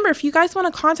 And remember, if you guys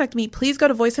want to contact me, please go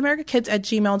to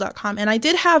voiceamericakids@gmail.com. And I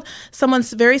did have someone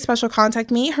very special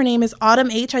contact me. Her name is Autumn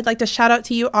H. I'd like to shout out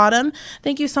to you, Autumn.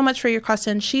 Thank you so much for your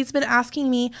question. She's been asking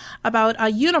me about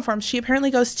uniforms. She apparently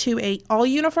goes to a all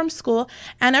uniform school,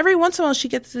 and every once in a while she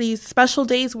gets these special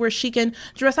days where she can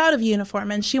dress out of uniform,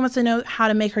 and she wants to know how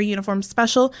to make her uniform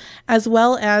special as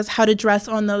well as how to dress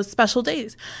on those special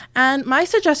days. And my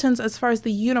suggestions as far as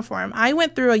the uniform, I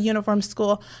went through a uniform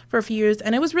school for a few years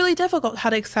and it was really difficult how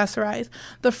to accessorize.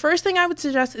 The first thing I would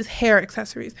suggest is hair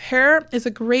accessories. Hair is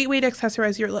a great way to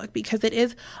accessorize your look because it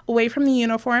is away from the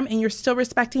uniform and you're still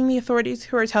respecting the authorities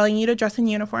who are telling you to dress in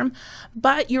uniform,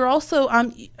 but you're also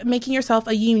making yourself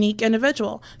a unique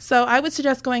individual. So I would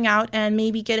suggest going out and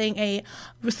maybe getting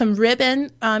some ribbon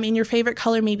in your favorite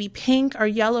color, maybe pink or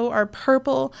yellow or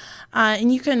purple,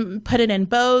 and you can put it in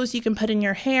bows, you can put in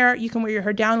your hair, you can wear your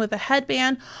hair down with a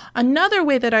headband. Another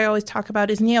way that I always talk about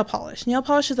is nail polish. Nail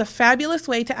polish is a fabulous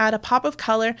way to add a pop of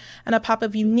color and a pop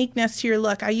of uniqueness to your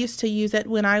look. I used to use it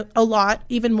a lot,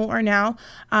 even more now,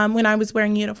 when I was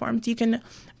wearing uniforms. You can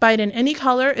buy it in any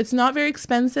color. It's not very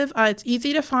expensive. It's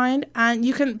easy to find, and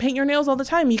you can paint your nails all the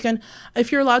time. You can,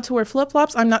 if you're allowed to wear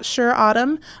flip-flops, I'm not sure,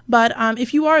 Autumn, but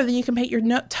if you are, then you can paint your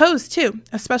toes too,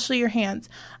 especially your hands.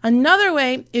 Another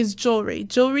way is jewelry.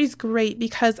 Jewelry's great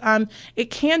because it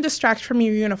can distract from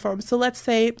your uniform. So let's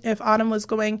say if Autumn was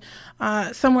going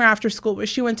somewhere after school where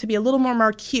she wanted to be a little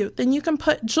more cute, then you can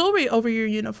put jewelry over your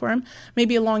uniform,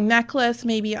 maybe a long necklace,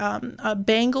 maybe a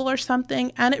bangle or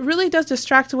something, and it really does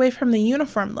distract away from the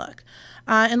uniform look.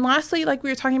 And lastly, like we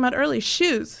were talking about earlier,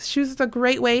 shoes. Shoes is a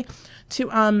great way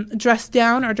to dress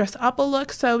down or dress up a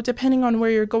look. So depending on where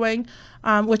you're going,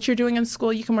 what you're doing in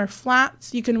school, you can wear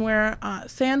flats, you can wear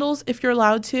sandals if you're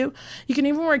allowed to. You can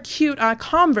even wear cute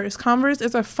Converse. Converse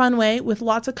is a fun way with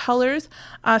lots of colors.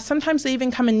 Sometimes they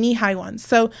even come in knee-high ones.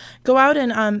 So go out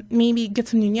and maybe get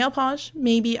some new nail polish,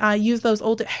 maybe use those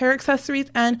old hair accessories,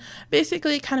 and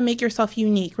basically kind of make yourself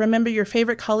unique. Remember your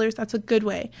favorite colors. That's a good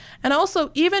way. And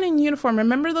also, even in uniform,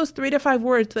 remember those 3 to 5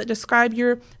 words that describe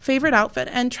your favorite outfit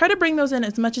and try to bring those in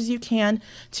as much as you can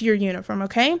to your uniform,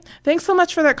 okay? Thanks so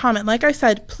much for that comment. Like I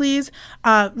said, please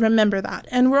remember that.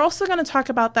 And we're also going to talk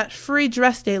about that free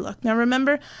dress day look. Now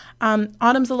remember,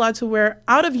 Autumn's allowed to wear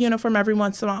out of uniform every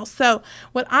once in a while. So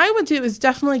what I would do is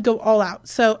definitely go all out.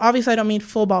 So obviously I don't mean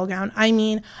full ball gown. I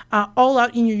mean all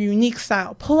out in your unique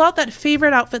style. Pull out that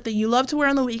favorite outfit that you love to wear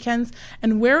on the weekends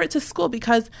and wear it to school,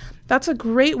 because that's a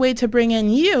great way to bring in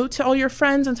you to all your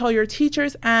friends and to all your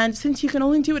teachers. And since you can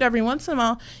only do it every once in a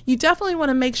while, you definitely want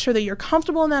to make sure that you're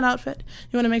comfortable in that outfit.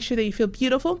 You want to make sure that you feel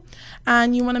beautiful,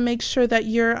 and you want to make sure that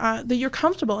you're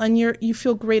comfortable and you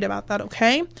feel great about that.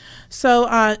 Okay,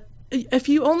 so. If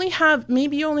you only have,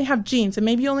 maybe you only have jeans and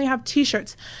maybe you only have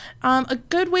t-shirts, a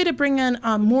good way to bring in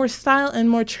more style and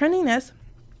more trendiness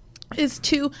is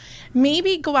to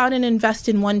maybe go out and invest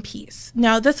in one piece.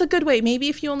 Now, that's a good way. Maybe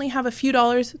if you only have a few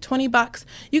dollars, $20,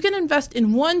 you can invest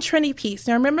in one trendy piece.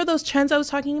 Now, remember those trends I was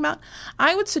talking about?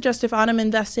 I would suggest if Autumn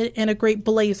invested in a great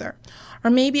blazer, or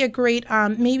maybe a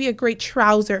great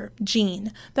trouser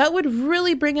jean. That would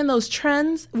really bring in those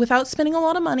trends without spending a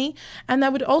lot of money, and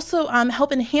that would also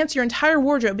help enhance your entire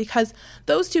wardrobe, because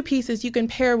those two pieces you can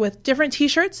pair with different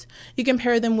t-shirts, you can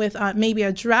pair them with maybe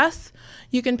a dress,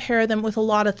 you can pair them with a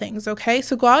lot of things, okay?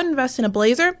 So go out and invest in a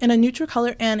blazer, in a neutral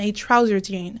color, and a trouser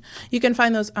jean. You can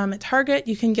find those at Target.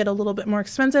 You can get a little bit more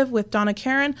expensive with Donna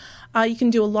Karan. You can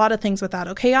do a lot of things with that,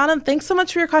 okay, Autumn? Thanks so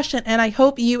much for your question, and I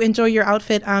hope you enjoy your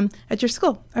outfit at your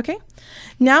school, okay?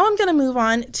 Now I'm going to move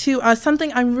on to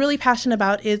something I'm really passionate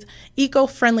about, is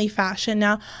eco-friendly fashion.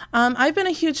 Now, I've been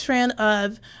a huge fan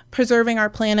of preserving our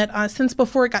planet since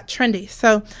before it got trendy.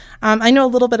 So I know a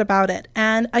little bit about it.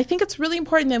 And I think it's really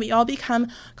important that we all become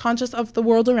conscious of the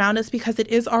world around us, because it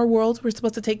is our world. We're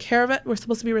supposed to take care of it. We're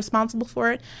supposed to be responsible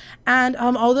for it. And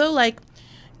although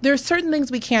there's certain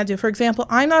things we can't do. For example,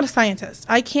 I'm not a scientist.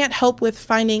 I can't help with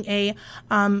finding a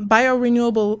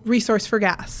biorenewable resource for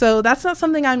gas. So that's not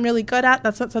something I'm really good at.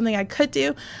 That's not something I could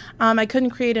do. I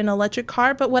couldn't create an electric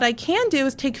car. But what I can do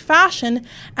is take fashion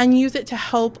and use it to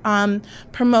help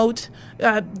promote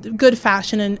good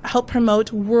fashion and help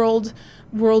promote world's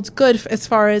good as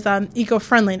far as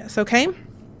eco-friendliness, okay?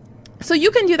 So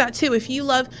you can do that too. If you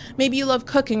maybe you love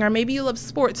cooking, or maybe you love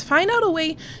sports, find out a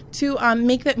way to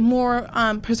make that more,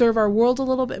 preserve our world a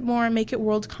little bit more, and make it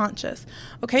world conscious.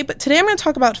 Okay, but today I'm going to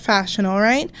talk about fashion, all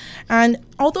right? And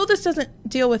although this doesn't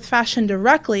deal with fashion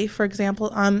directly, for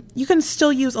example, you can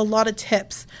still use a lot of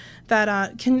tips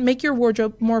that can make your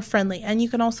wardrobe more friendly, and you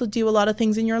can also do a lot of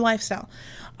things in your lifestyle.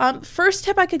 First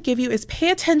tip I could give you is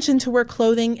pay attention to where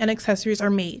clothing and accessories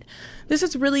are made. This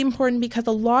is really important because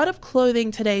a lot of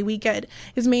clothing today we get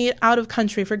is made out of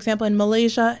country. For example, in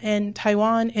Malaysia, in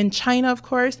Taiwan, in China, of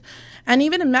course, and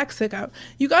even in Mexico.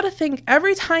 You got to think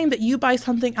every time that you buy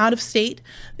something out of state,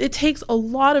 it takes a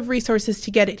lot of resources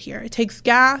to get it here. It takes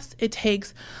gas, it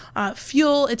takes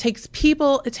fuel, it takes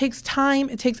people, it takes time,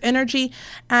 it takes energy,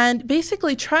 and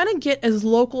basically try to get as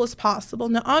local as possible.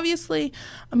 Now, obviously,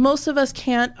 most of us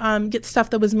can't get stuff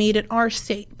that was made in our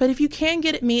state, but if you can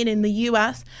get it made in the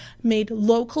U.S., made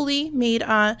locally, made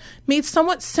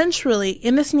somewhat centrally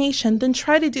in this nation, then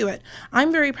try to do it.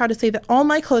 I'm very proud to say that all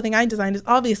my clothing I designed is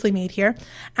obviously made here,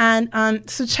 and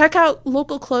so check out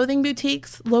local clothing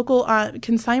boutiques, local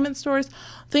consignment stores,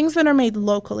 things that are made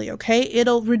locally, okay?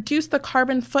 It'll reduce the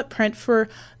carbon footprint for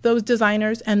those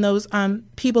designers and those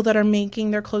people that are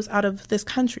making their clothes out of this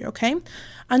country, okay?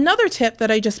 Another tip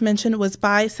that I just mentioned was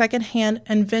buy secondhand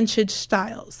and vintage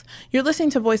styles. You're listening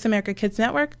to Voice America Kids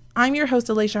Network. I'm your host,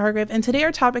 Alaysha Hargrave, and today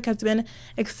our topic has been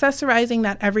accessorizing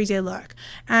that everyday look.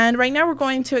 And right now we're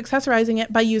going to accessorizing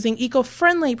it by using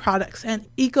eco-friendly products and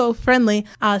eco-friendly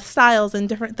styles and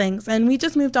different things. And we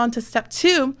just moved on to step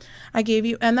 2 I gave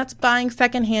you, and that's buying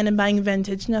secondhand and buying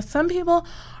vintage. Now, some people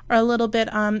are a little bit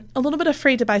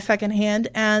afraid to buy secondhand,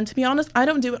 and to be honest, I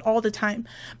don't do it all the time.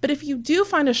 But if you do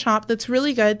find a shop that's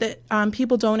really good, that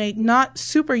people donate not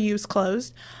super used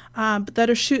clothes, but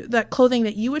that clothing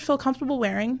that you would feel comfortable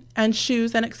wearing, and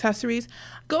shoes and accessories,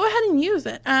 go ahead and use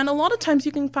it. And a lot of times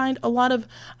you can find a lot of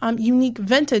unique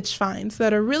vintage finds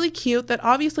that are really cute, that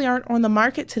obviously aren't on the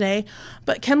market today,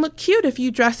 but can look cute if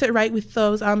you dress it right with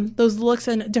those looks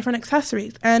and different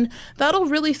accessories. And that'll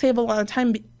really save a lot of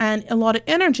time and a lot of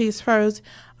energy as far as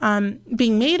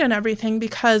being made and everything,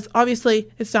 because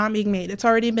obviously it's not being made. It's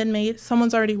already been made.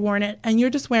 Someone's already worn it, and you're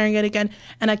just wearing it again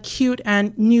in a cute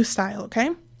and new style, okay?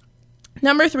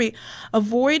 Number 3,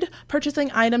 avoid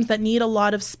purchasing items that need a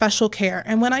lot of special care.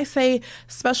 And when I say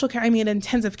special care, I mean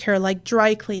intensive care, like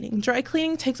dry cleaning. Dry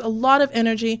cleaning takes a lot of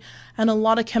energy and a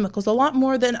lot of chemicals, a lot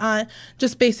more than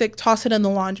just basic toss it in the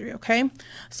laundry, okay?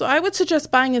 So I would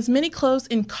suggest buying as many clothes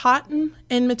in cotton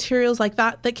and materials like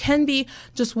that can be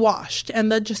just washed and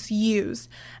then just used.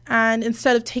 And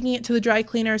instead of taking it to the dry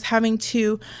cleaners, having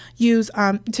to use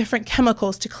different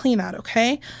chemicals to clean that,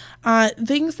 okay?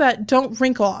 Things that don't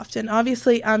wrinkle often.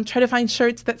 Obviously, try to find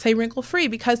shirts that say wrinkle-free,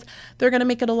 because they're going to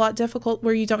make it a lot difficult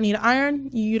where you don't need to iron,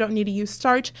 you don't need to use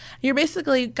starch. You're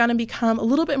basically going to become a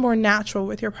little bit more natural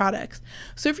with your products.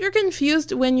 So if you're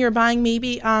confused when you're buying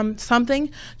maybe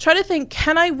something, try to think,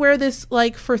 can I wear this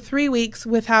for 3 weeks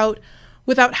without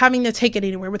having to take it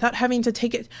anywhere, without having to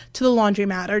take it to the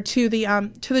laundromat or to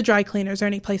the dry cleaners or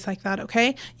any place like that,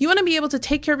 okay? You want to be able to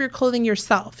take care of your clothing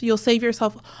yourself. You'll save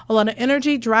yourself a lot of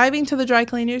energy driving to the dry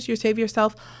cleaners. You save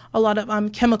yourself a lot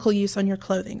of chemical use on your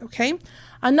clothing, okay?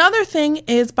 Another thing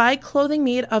is buy clothing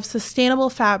made of sustainable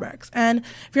fabrics. And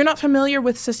if you're not familiar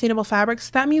with sustainable fabrics,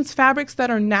 that means fabrics that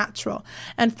are natural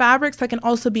and fabrics that can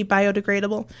also be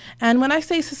biodegradable. And when I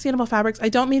say sustainable fabrics, I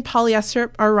don't mean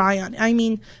polyester or rayon. I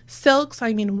mean silks,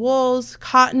 I mean wools,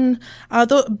 cotton,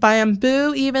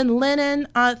 bamboo, even linen,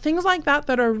 things like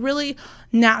that are really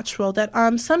natural. That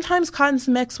sometimes cotton's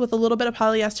mixed with a little bit of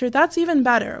polyester. That's even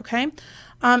better, okay?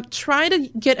 Try to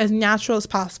get as natural as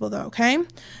possible, though, okay?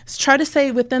 So try to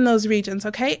stay within those regions,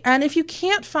 okay? And if you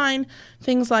can't find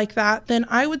things like that, then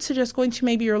I would suggest going to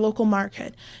maybe your local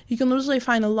market. You can usually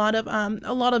find a lot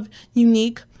of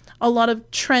unique, a lot of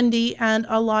trendy, and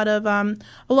a lot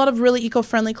of really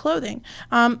eco-friendly clothing.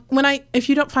 If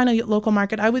you don't find a local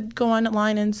market, I would go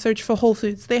online and search for Whole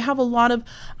Foods. They have a lot of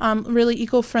really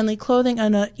eco-friendly clothing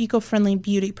and eco-friendly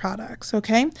beauty products.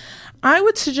 Okay, I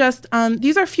would suggest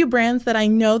these are a few brands that I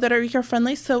know that are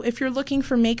eco-friendly. So if you're looking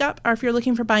for makeup or if you're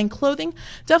looking for buying clothing,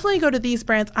 definitely go to these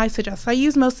brands. I suggest. I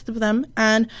use most of them,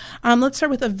 and let's start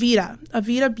with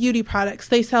Aveda Beauty Products.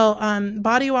 They sell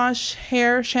body wash,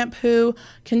 hair shampoo,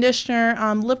 conditioner,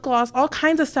 lip gloss, all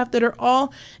kinds of stuff that are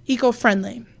all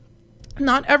eco-friendly.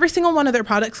 Not every single one of their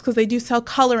products, because they do sell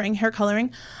coloring, hair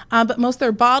coloring, but most of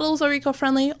their bottles are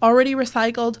eco-friendly, already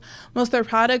recycled. Most of their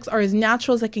products are as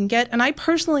natural as they can get, and I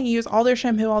personally use all their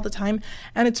shampoo all the time,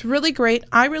 and it's really great.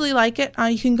 I really like it.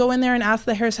 You can go in there and ask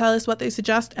the hairstylist what they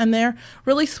suggest, and they're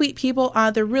really sweet people.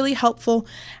 They're really helpful.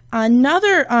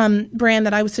 Another brand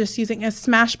that I was just using is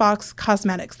Smashbox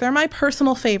Cosmetics. They're my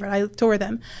personal favorite. I adore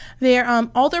them. They're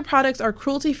all their products are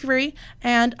cruelty-free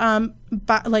and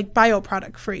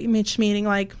bioproduct free, which meaning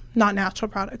like not natural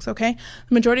products. Okay,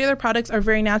 the majority of their products are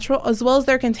very natural, as well as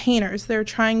their containers. They're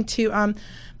trying to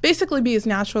basically be as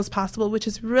natural as possible, which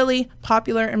is really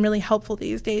popular and really helpful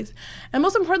these days. And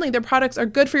most importantly, their products are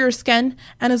good for your skin,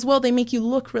 and as well, they make you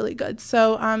look really good.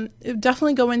 So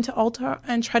definitely go into Ulta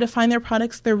and try to find their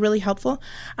products. They're really helpful.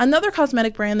 Another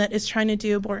cosmetic brand that is trying to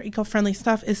do more eco-friendly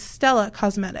stuff is Stella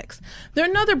Cosmetics. They're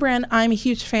another brand I'm a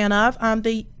huge fan of.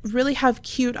 They really have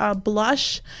cute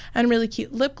blush and really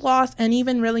cute lip gloss and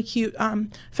even really cute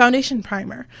foundation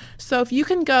primer. So if you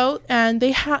can go, and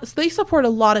they support a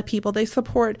lot of people. They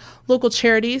support local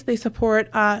charities, they support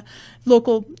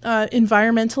local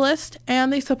environmentalists,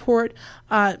 and they support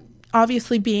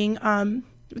obviously being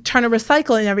trying to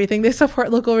recycle and everything. They support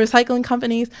local recycling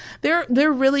companies. They're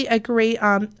really a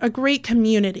great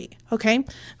community. Okay,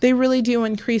 they really do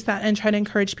increase that and try to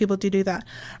encourage people to do that.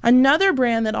 Another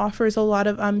brand that offers a lot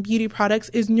of beauty products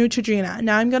is Neutrogena.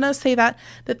 Now I'm going to say that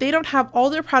they don't have, all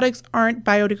their products aren't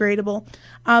biodegradable,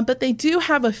 but they do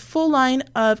have a full line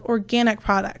of organic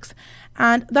products.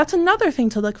 And that's another thing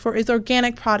to look for is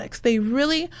organic products. They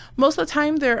really, most of the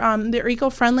time, they're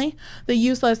eco-friendly. They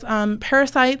use less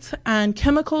parasites and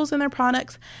chemicals in their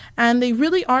products, and they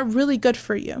really are really good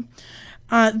for you.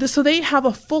 So they have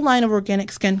a full line of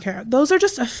organic skincare. Those are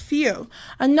just a few.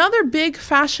 Another big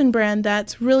fashion brand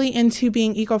that's really into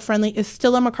being eco-friendly is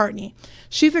Stella McCartney.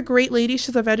 She's a great lady.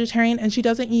 She's a vegetarian, and she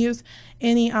doesn't use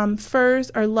any furs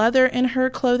or leather in her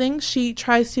clothing. She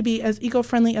tries to be as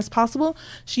eco-friendly as possible.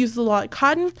 She uses a lot of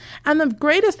cotton. And the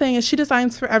greatest thing is she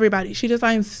designs for everybody. She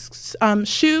designs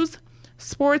shoes,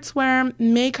 sportswear,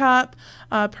 makeup,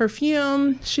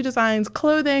 perfume. She designs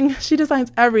clothing. She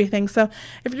designs everything. So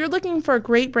if you're looking for a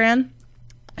great brand,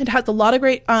 it has a lot of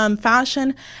great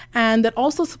fashion, and that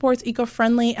also supports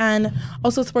eco-friendly and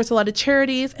also supports a lot of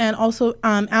charities and also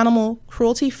animal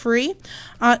cruelty-free.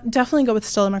 Definitely go with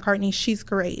Stella McCartney. She's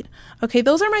great. Okay,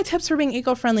 those are my tips for being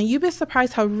eco-friendly. You'd be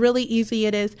surprised how really easy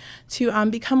it is to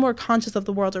become more conscious of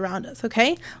the world around us,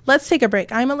 okay? Let's take a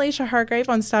break. I'm Alaysha Hargrave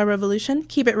on Style Revolution.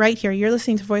 Keep it right here. You're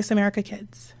listening to Voice America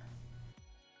Kids.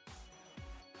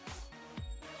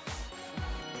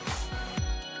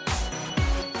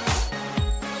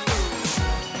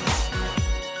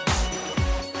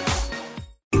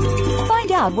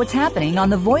 Find out what's happening on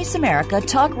the Voice America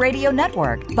Talk Radio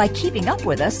Network by keeping up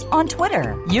with us on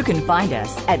Twitter. You can find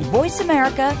us at Voice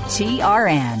America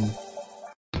TRN.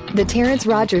 The Terrence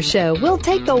Rogers Show will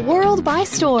take the world by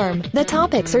storm. The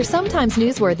topics are sometimes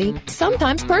newsworthy,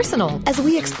 sometimes personal, as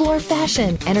we explore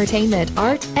fashion, entertainment,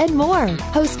 art, and more.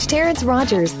 Host Terrence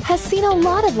Rogers has seen a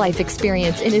lot of life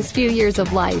experience in his few years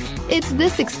of life. It's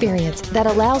this experience that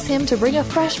allows him to bring a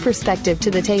fresh perspective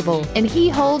to the table, and he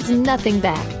holds nothing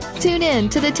back. Tune in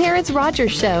to The Terrence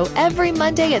Rogers Show every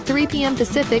Monday at 3 p.m.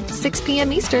 Pacific, 6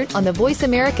 p.m. Eastern on the Voice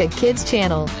America Kids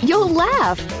channel. You'll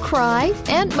laugh, cry,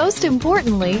 and most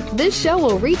importantly, this show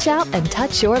will reach out and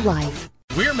touch your life.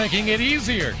 We're making it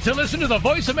easier to listen to the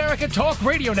Voice America Talk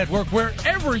Radio Network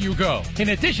wherever you go. In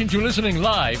addition to listening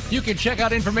live, you can check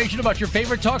out information about your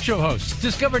favorite talk show hosts,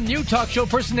 discover new talk show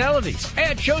personalities,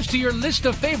 add shows to your list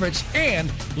of favorites, and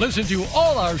listen to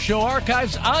all our show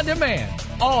archives on demand.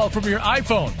 All from your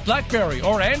iPhone, BlackBerry,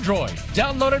 or Android.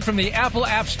 Download it from the Apple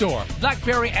App Store,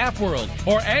 BlackBerry App World,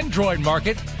 or Android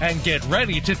Market, and get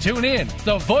ready to tune in.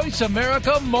 The Voice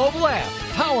America mobile app,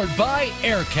 powered by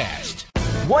Aircast.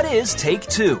 What is Take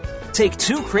Two? Take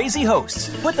two crazy hosts,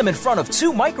 put them in front of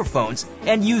two microphones,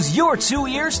 and use your 2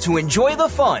 ears to enjoy the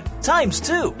fun, times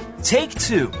 2. Take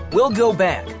Two. We'll go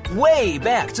back, way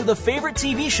back to the favorite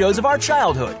TV shows of our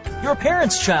childhood, your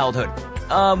parents' childhood.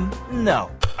 No.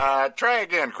 Try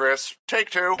again, Chris.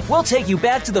 Take 2. We'll take you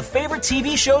back to the favorite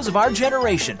TV shows of our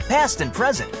generation, past and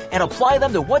present, and apply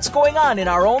them to what's going on in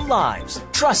our own lives.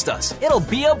 Trust us, it'll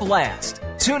be a blast.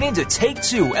 Tune in to Take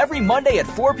Two every Monday at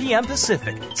 4 p.m.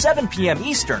 Pacific, 7 p.m.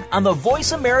 Eastern on the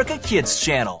Voice America Kids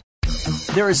channel.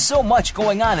 There is so much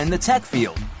going on in the tech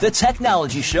field. The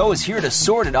Technology Show is here to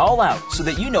sort it all out so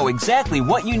that you know exactly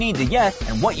what you need to get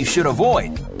and what you should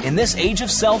avoid. In this age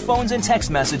of cell phones and text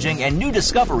messaging and new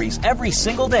discoveries every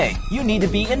single day, you need to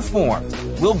be informed.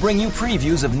 We'll bring you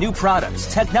previews of new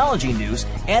products, technology news,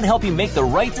 and help you make the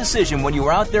right decision when you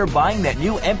are out there buying that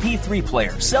new MP3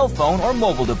 player, cell phone, or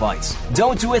mobile device.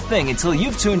 Don't do a thing until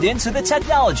you've tuned in to The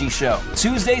Technology Show,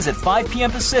 Tuesdays at 5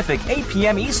 p.m. Pacific, 8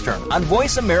 p.m. Eastern on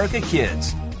Voice America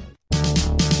Kids.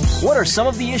 What are some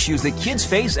of the issues that kids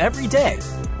face every day?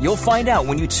 You'll find out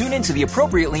when you tune into the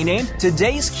appropriately named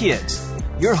Today's Kids.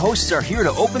 Your hosts are here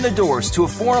to open the doors to a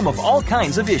forum of all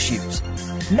kinds of issues.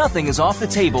 Nothing is off the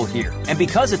table here, and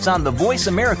because it's on the Voice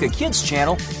America Kids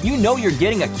channel, you know you're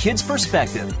getting a kid's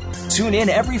perspective. Tune in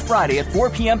every Friday at 4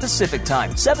 p.m. Pacific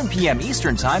Time, 7 p.m.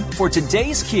 Eastern Time for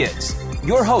Today's Kids.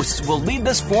 Your hosts will lead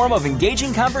this forum of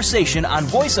engaging conversation on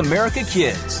Voice America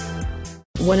Kids.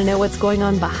 Want to know what's going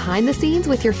on behind the scenes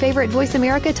with your favorite Voice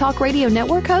America Talk Radio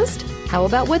Network host? How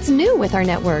about what's new with our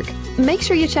network? Make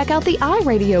sure you check out the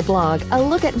iRadio blog, a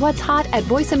look at what's hot at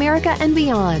Voice America and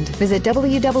beyond. Visit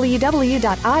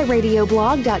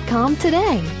www.iradioblog.com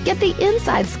today. Get the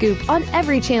inside scoop on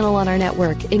every channel on our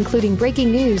network, including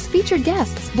breaking news, featured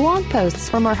guests, blog posts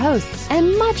from our hosts,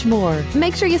 and much more.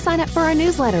 Make sure you sign up for our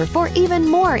newsletter for even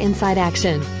more inside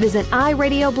action. Visit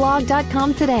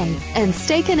iradioblog.com today and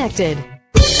stay connected.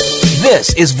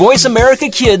 This is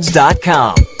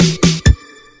VoiceAmericaKids.com.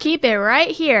 Keep it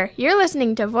right here. You're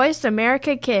listening to Voice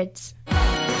America Kids.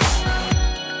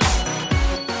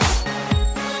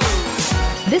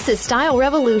 This is Style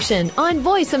Revolution on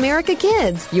Voice America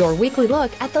Kids, your weekly look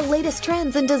at the latest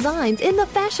trends and designs in the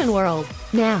fashion world.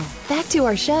 Now, back to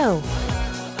our show.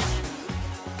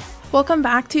 Welcome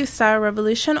back to Style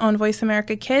Revolution on Voice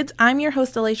America Kids. I'm your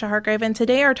host, Alaysha Hargrave, and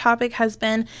today our topic has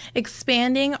been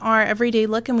expanding our everyday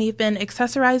look, and we've been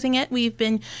accessorizing it. We've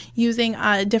been using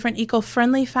different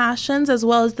eco-friendly fashions, as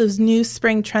well as those new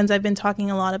spring trends I've been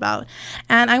talking a lot about.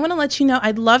 And I want to let you know,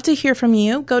 I'd love to hear from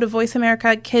you. Go to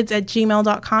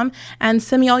voiceamericakids@gmail.com and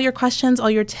send me all your questions, all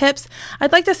your tips.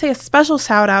 I'd like to say a special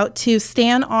shout out to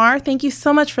Stan R. Thank you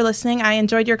so much for listening. I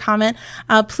enjoyed your comment.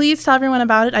 Please tell everyone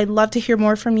about it. I'd love to hear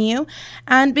more from you.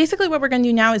 And basically what we're going to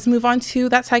do now is move on to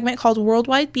that segment called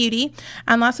Worldwide Beauty.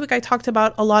 And last week I talked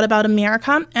a lot about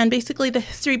America and basically the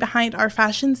history behind our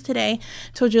fashions today.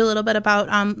 Told you a little bit about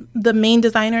the main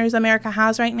designers America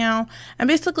has right now and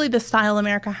basically the style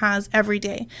America has every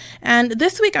day. And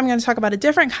this week I'm going to talk about a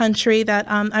different country that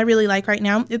I really like right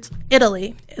now. It's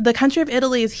Italy. The country of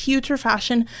Italy is huge for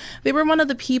fashion. They were one of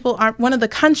the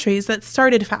countries that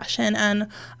started fashion. And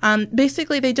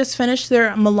basically they just finished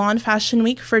their Milan Fashion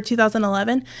Week for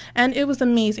 2011, and it was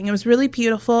amazing. It was really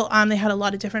beautiful. They had a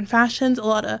lot of different fashions, a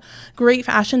lot of great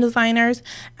fashion designers.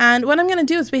 And what I'm going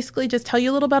to do is basically just tell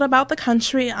you a little bit about the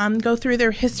country, go through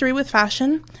their history with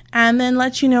fashion, and then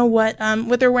let you know what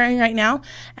they're wearing right now,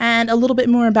 and a little bit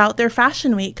more about their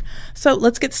fashion week. So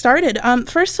let's get started.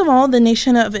 First of all, the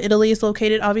nation of Italy is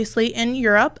located obviously in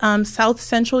Europe, South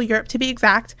Central Europe to be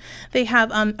exact. They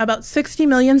have about 60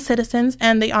 million citizens,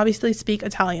 and they obviously speak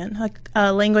Italian,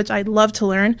 a language I'd love to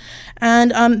learn.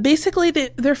 And basically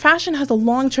their fashion has a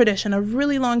long tradition, a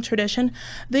really long tradition.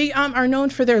 They are known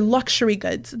for their luxury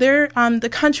goods. They're the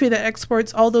country that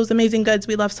exports all those amazing goods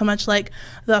we love so much, like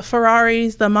the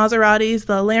Ferraris, the Maseratis,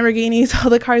 the Lamborghinis, all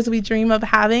the cars we dream of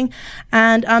having.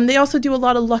 And they also do a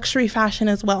lot of luxury fashion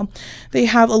as well. They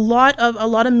have a lot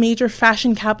of major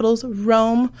fashion capitals: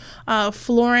 Rome,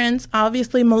 Florence,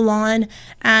 obviously Milan,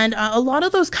 and a lot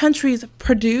of those countries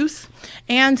produce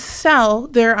and sell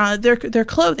their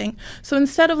clothes clothing. So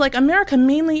instead of like America,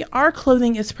 mainly our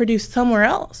clothing is produced somewhere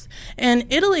else. In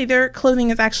Italy, their clothing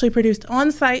is actually produced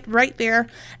on site right there,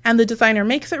 and the designer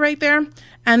makes it right there,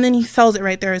 and then he sells it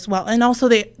right there as well. And also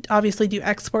they obviously do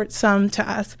export some to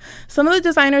us. Some of the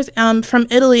designers from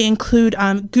Italy include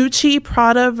Gucci,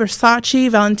 Prada, Versace,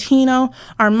 Valentino,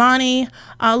 Armani,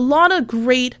 a lot of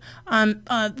great,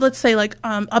 let's say like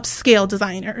upscale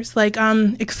designers, like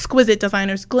exquisite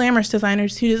designers, glamorous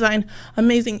designers who design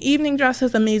amazing evening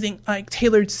dresses, amazing like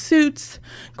tailored suits,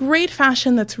 great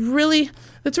fashion that's really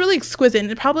exquisite,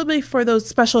 and probably for those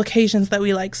special occasions that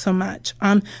we like so much.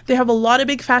 They have a lot of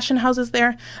big fashion houses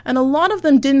there, and a lot of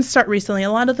them didn't start recently.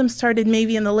 A lot of them started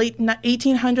maybe in the late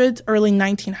 1800s, early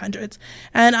 1900s.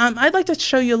 And I'd like to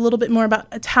show you a little bit more about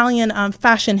Italian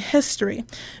fashion history.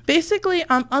 Basically,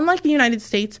 unlike the United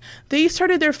States, they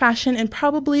started their fashion in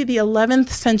probably the 11th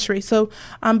century, so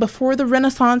before the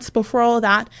Renaissance, before all of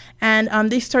that, and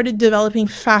they started developing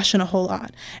fashion a whole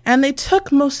lot. And they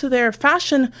took most of their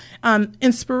fashion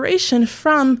inspiration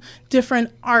from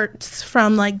different arts,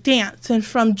 from like dance and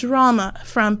from drama,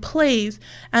 from plays,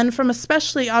 and from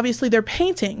especially obviously their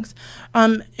paintings.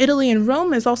 Italy and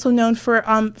Rome is also known for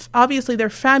obviously their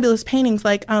fabulous paintings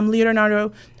like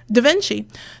Leonardo da Vinci.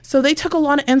 So they took a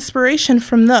lot of inspiration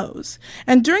from those.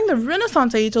 And during the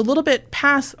Renaissance age, a little bit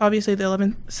past obviously the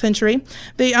 11th century,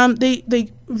 they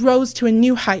rose to a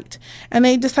new height, and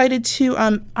they decided to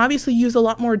obviously use a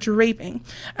lot more draping.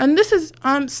 And this is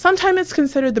sometimes it's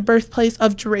considered the birthplace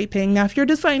of draping. Now, if you're a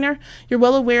designer, you're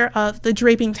well aware of the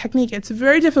draping technique. It's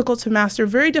very difficult to master,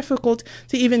 very difficult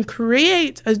to even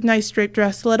create a nice draped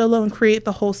dress, let alone create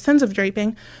the whole sense of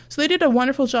draping. So they did a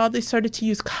wonderful job. They started to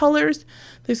use colors.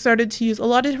 They started to use a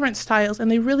lot of different styles,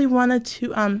 and they really wanted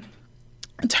to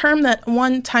a term that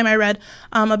one time I read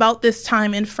about this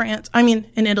time in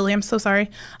Italy, I'm so sorry,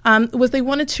 was they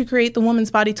wanted to create the woman's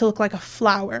body to look like a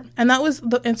flower. And that was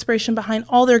the inspiration behind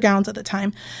all their gowns at the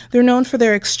time. They're known for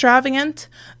their extravagant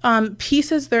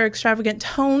pieces, their extravagant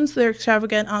tones, their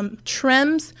extravagant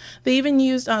trims. They even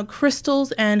used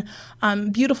crystals and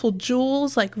beautiful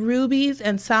jewels like rubies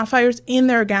and sapphires in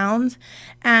their gowns.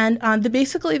 And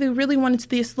they really wanted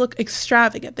this look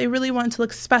extravagant. They really wanted to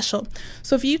look special.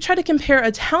 So if you try to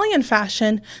compare Italian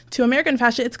fashion to American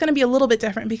fashion, it's going to be a little bit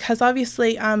different because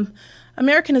obviously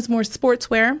American is more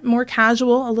sportswear, more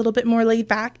casual, a little bit more laid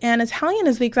back, and Italian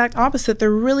is the exact opposite.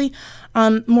 They're really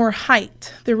more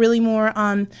height. They're really more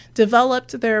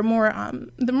developed. They're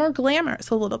more glamorous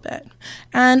a little bit.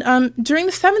 And during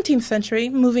the 17th century,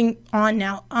 moving on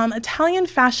now, Italian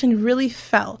fashion really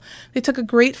fell. They took a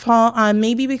great fall,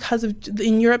 maybe because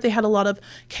in Europe they had a lot of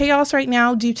chaos right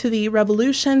now due to the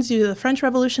revolutions, due to the French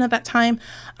Revolution at that time.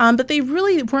 But they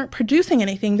really weren't producing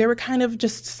anything. They were kind of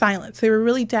just silent. They were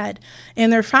really dead in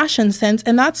their fashion sense,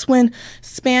 and that's when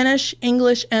Spanish,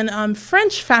 English, and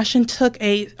French fashion took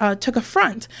a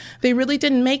front. They really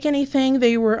didn't make anything.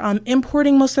 They were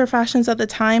importing most of their fashions at the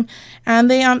time, and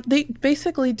they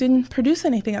basically didn't produce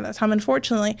anything at that time,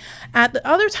 unfortunately. At the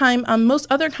other time, most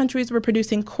other countries were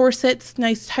producing corsets,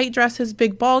 nice tight dresses,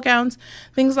 big ball gowns,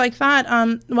 things like that,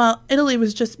 while Italy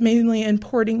was just mainly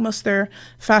importing most of their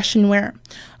fashion wear.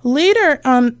 Later,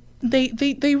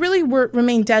 they really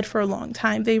remained dead for a long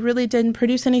time. They really didn't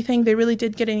produce anything. They really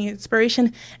didn't get any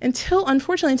inspiration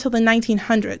unfortunately, until the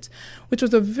 1900s, which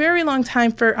was a very long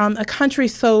time for a country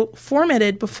so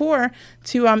formatted before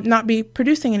to not be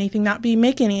producing anything, not be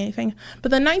making anything.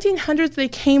 But the 1900s, they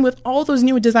came with all those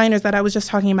new designers that I was just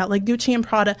talking about, like Gucci and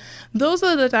Prada. Those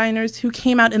are the designers who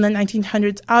came out in the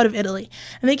 1900s out of Italy,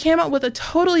 and they came out with a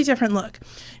totally different look.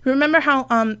 Remember how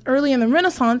early in the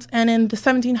Renaissance and in the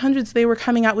 1700s, they were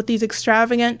coming out with these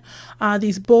extravagant,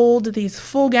 these bold, these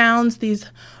full gowns,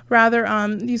 these rather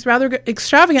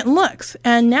extravagant looks.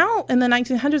 And now in the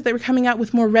 1900s, they were coming out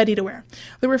with more ready-to-wear.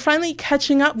 They were finally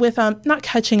catching up with, not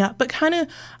catching up, but kind of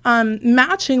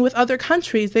matching with other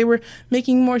countries. They were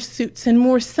making more suits and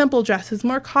more simple dresses,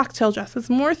 more cocktail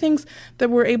dresses, more things that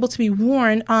were able to be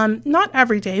worn, not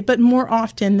every day, but more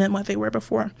often than what they were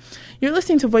before. You're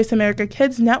listening to Voice America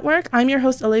Kids Network. I'm your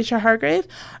host, Alaysha Hargrave.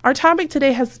 Our topic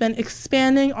today has been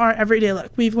expanding our everyday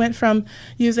look. We've went from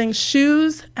using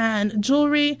shoes and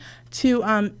jewelry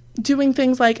to doing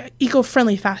things like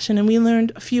eco-friendly fashion, and we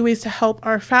learned a few ways to help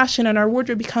our fashion and our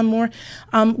wardrobe become more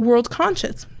world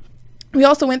conscious. We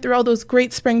also went through all those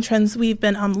great spring trends we've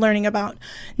been learning about.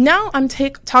 Now I'm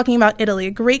talking about Italy,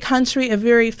 a great country, a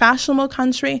very fashionable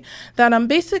country that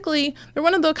basically they're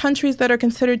one of those countries that are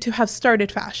considered to have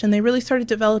started fashion. They really started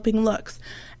developing looks.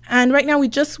 And right now we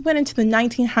just went into the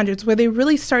 1900s where they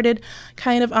really started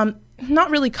kind of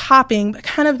not really copying, but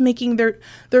kind of making their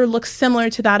look similar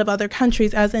to that of other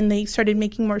countries, as in they started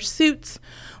making more suits,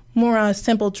 more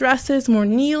simple dresses, more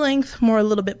knee length, more a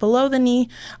little bit below the knee.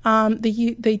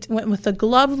 They went with the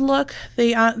glove look.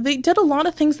 They did a lot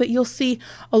of things that you'll see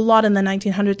a lot in the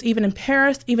 1900s, even in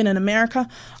Paris, even in America.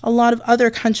 A lot of other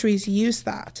countries use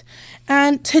that.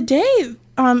 And today,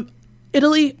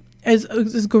 Italy is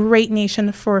a great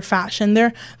nation for fashion.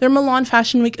 Their Milan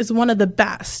Fashion Week is one of the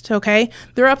best, okay?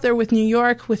 They're up there with New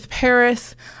York, with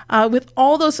Paris, with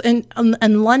all those, and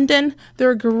London. They're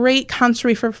a great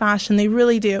country for fashion. They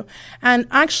really do. And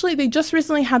actually, they just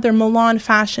recently had their Milan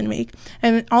Fashion Week,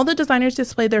 and all the designers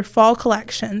displayed their fall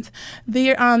collections.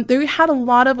 They had a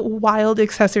lot of wild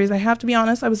accessories. I have to be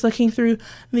honest. I was looking through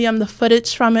the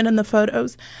footage from it and the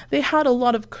photos. They had a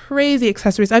lot of crazy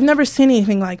accessories. I've never seen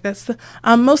anything like this.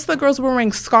 Most of the girls were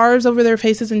wearing scarves over their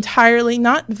faces entirely,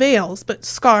 not veils, but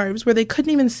scarves where they couldn't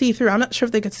even see through. I'm not sure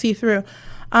if they could see through.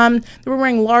 They were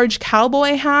wearing large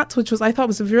cowboy hats, which I thought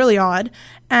was really odd.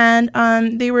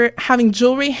 And they were having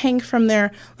jewelry hang from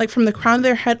from the crown of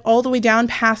their head all the way down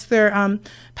past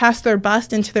their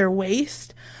bust into their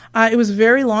waist. It was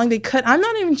very long. I'm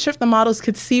not even sure if the models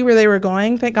could see where they were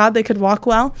going. Thank God they could walk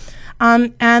well.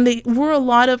 And they wore a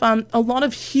lot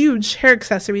of huge hair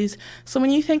accessories. So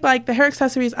when you think like the hair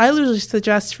accessories, I usually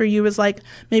suggest for you is like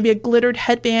maybe a glittered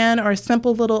headband or a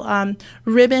simple little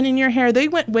ribbon in your hair. They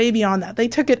went way beyond that. They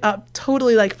took it up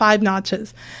totally like 5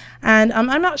 notches. And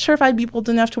I'm not sure if I'd be bold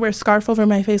enough to wear a scarf over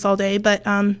my face all day, but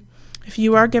if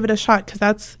you are, give it a shot because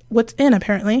that's what's in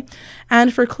apparently.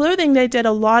 And for clothing, they did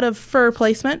a lot of fur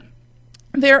placement.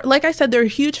 Like I said, they're a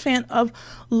huge fan of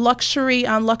luxury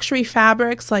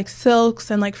fabrics like silks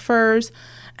and like furs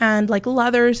and like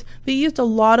leathers. They used a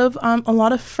lot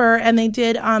of fur, and they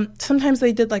did sometimes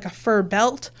they did like a fur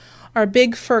belt or a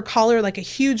big fur collar, like a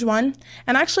huge one.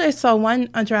 And actually, I saw one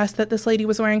dress that this lady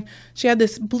was wearing. She had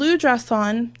this blue dress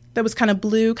on that was kind of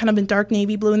blue, kind of in dark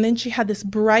navy blue, and then she had this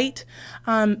bright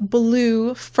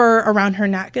blue fur around her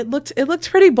neck. It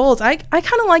looked pretty bold. I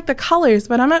kind of like the colors,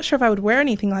 but I'm not sure if I would wear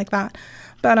anything like that.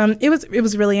 But it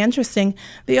was really interesting.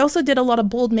 They also did a lot of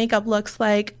bold makeup looks,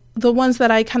 like the ones that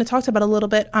I kind of talked about a little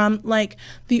bit, like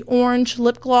the orange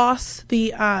lip gloss. They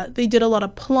did a lot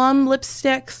of plum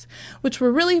lipsticks, which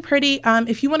were really pretty.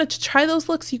 If you wanted to try those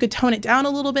looks, you could tone it down a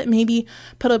little bit, maybe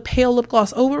put a pale lip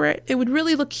gloss over it. It would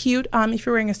really look cute if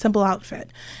you're wearing a simple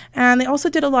outfit. And they also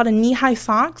did a lot of knee-high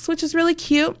socks, which is really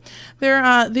cute.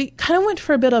 They kind of went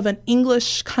for a bit of an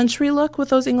English country look with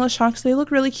those English socks. They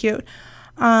look really cute.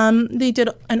 They did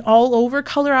an all-over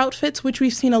color outfits, which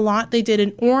we've seen a lot. They did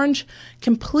an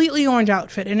completely orange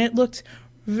outfit, and it looked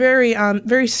very,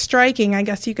 very striking, I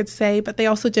guess you could say. But they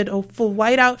also did a full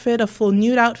white outfit, a full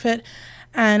nude outfit,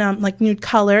 and like nude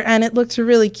color, and it looked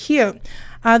really cute.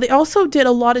 They also did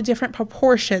a lot of different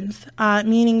proportions,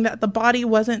 meaning that the body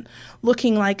wasn't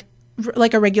looking like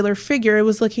a regular figure. It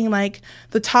was looking like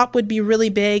the top would be really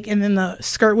big, and then the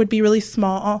skirt would be really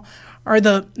small, or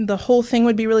the whole thing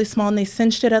would be really small, and they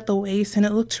cinched it at the waist, and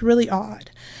it looked really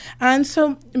odd. And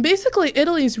so basically,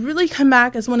 Italy's really come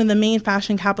back as one of the main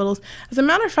fashion capitals. As a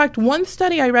matter of fact, one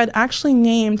study I read actually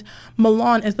named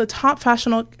Milan as the top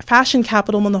fashion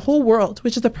capital in the whole world,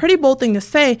 which is a pretty bold thing to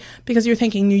say because you're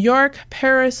thinking New York,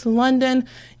 Paris, London,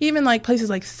 even like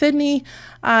places like Sydney.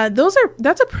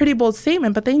 That's a pretty bold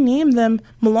statement, but they named them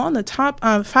Milan the top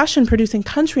fashion producing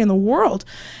country in the world.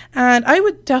 And I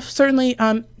would certainly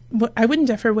I wouldn't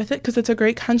differ with it because it's a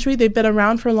great country. They've been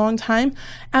around for a long time.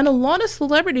 And a lot of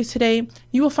celebrities today,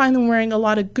 you will find them wearing a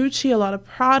lot of Gucci, a lot of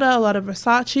Prada, a lot of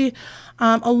Versace.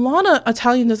 A lot of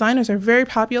Italian designers are very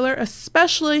popular,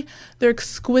 especially their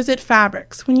exquisite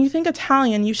fabrics. When you think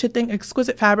Italian, you should think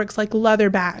exquisite fabrics like leather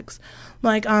bags,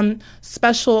 like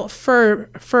special fur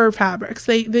fabrics.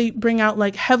 They bring out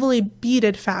like heavily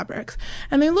beaded fabrics,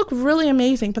 and they look really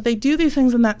amazing, but they do these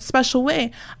things in that special way.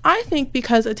 I think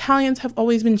because Italians have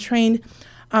always been trained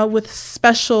with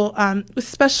special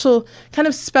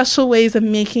ways of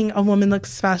making a woman look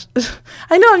special.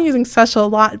 I know I'm using special a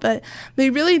lot, but they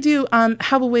really do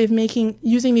have a way of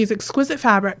using these exquisite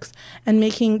fabrics and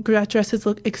making dresses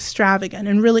look extravagant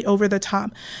and really over the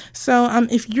top. So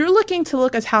if you're looking to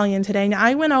look Italian today, now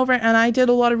I went over and I did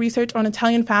a lot of research on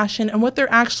Italian fashion and what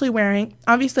they're actually wearing.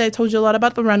 Obviously, I told you a lot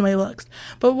about the runway looks,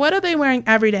 but what are they wearing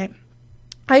every day?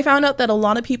 I found out that a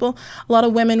lot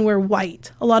of women wear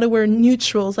white, a lot of wear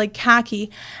neutrals like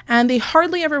khaki, and they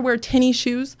hardly ever wear tinny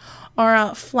shoes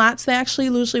or flats. They actually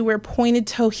usually wear pointed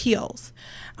toe heels.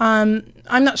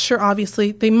 I'm not sure,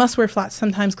 obviously. They must wear flats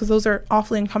sometimes because those are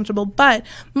awfully uncomfortable. But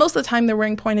most of the time, they're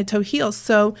wearing pointed toe heels.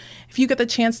 So if you get the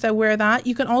chance to wear that,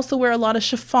 you can also wear a lot of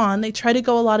chiffon. They try to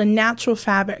go a lot of natural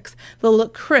fabrics. They'll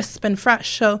look crisp and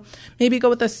fresh. So maybe go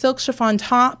with a silk chiffon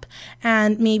top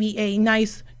and maybe a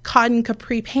nice cotton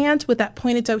capri pant with that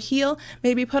pointed toe heel.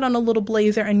 Maybe put on a little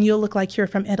blazer and you'll look like you're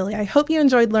from Italy. I hope you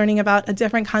enjoyed learning about a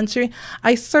different country.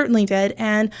 I certainly did.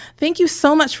 And thank you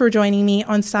so much for joining me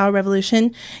on Style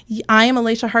Revolution. I am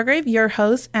Alaysha Hargrave, your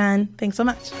host, and thanks so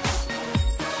much.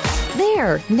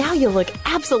 There, now you look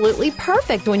absolutely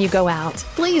perfect when you go out.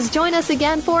 Please join us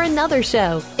again for another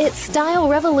show. It's Style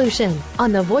Revolution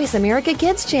on the Voice America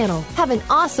Kids channel. Have an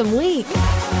awesome week.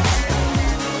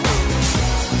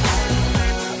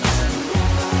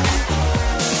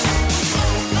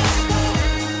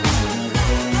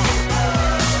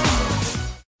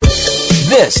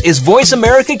 This is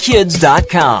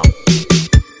VoiceAmericaKids.com.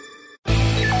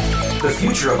 The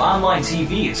future of online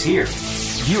TV is here.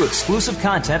 View exclusive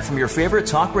content from your favorite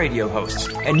talk radio hosts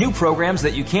and new programs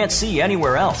that you can't see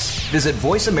anywhere else. Visit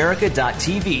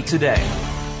VoiceAmerica.tv today.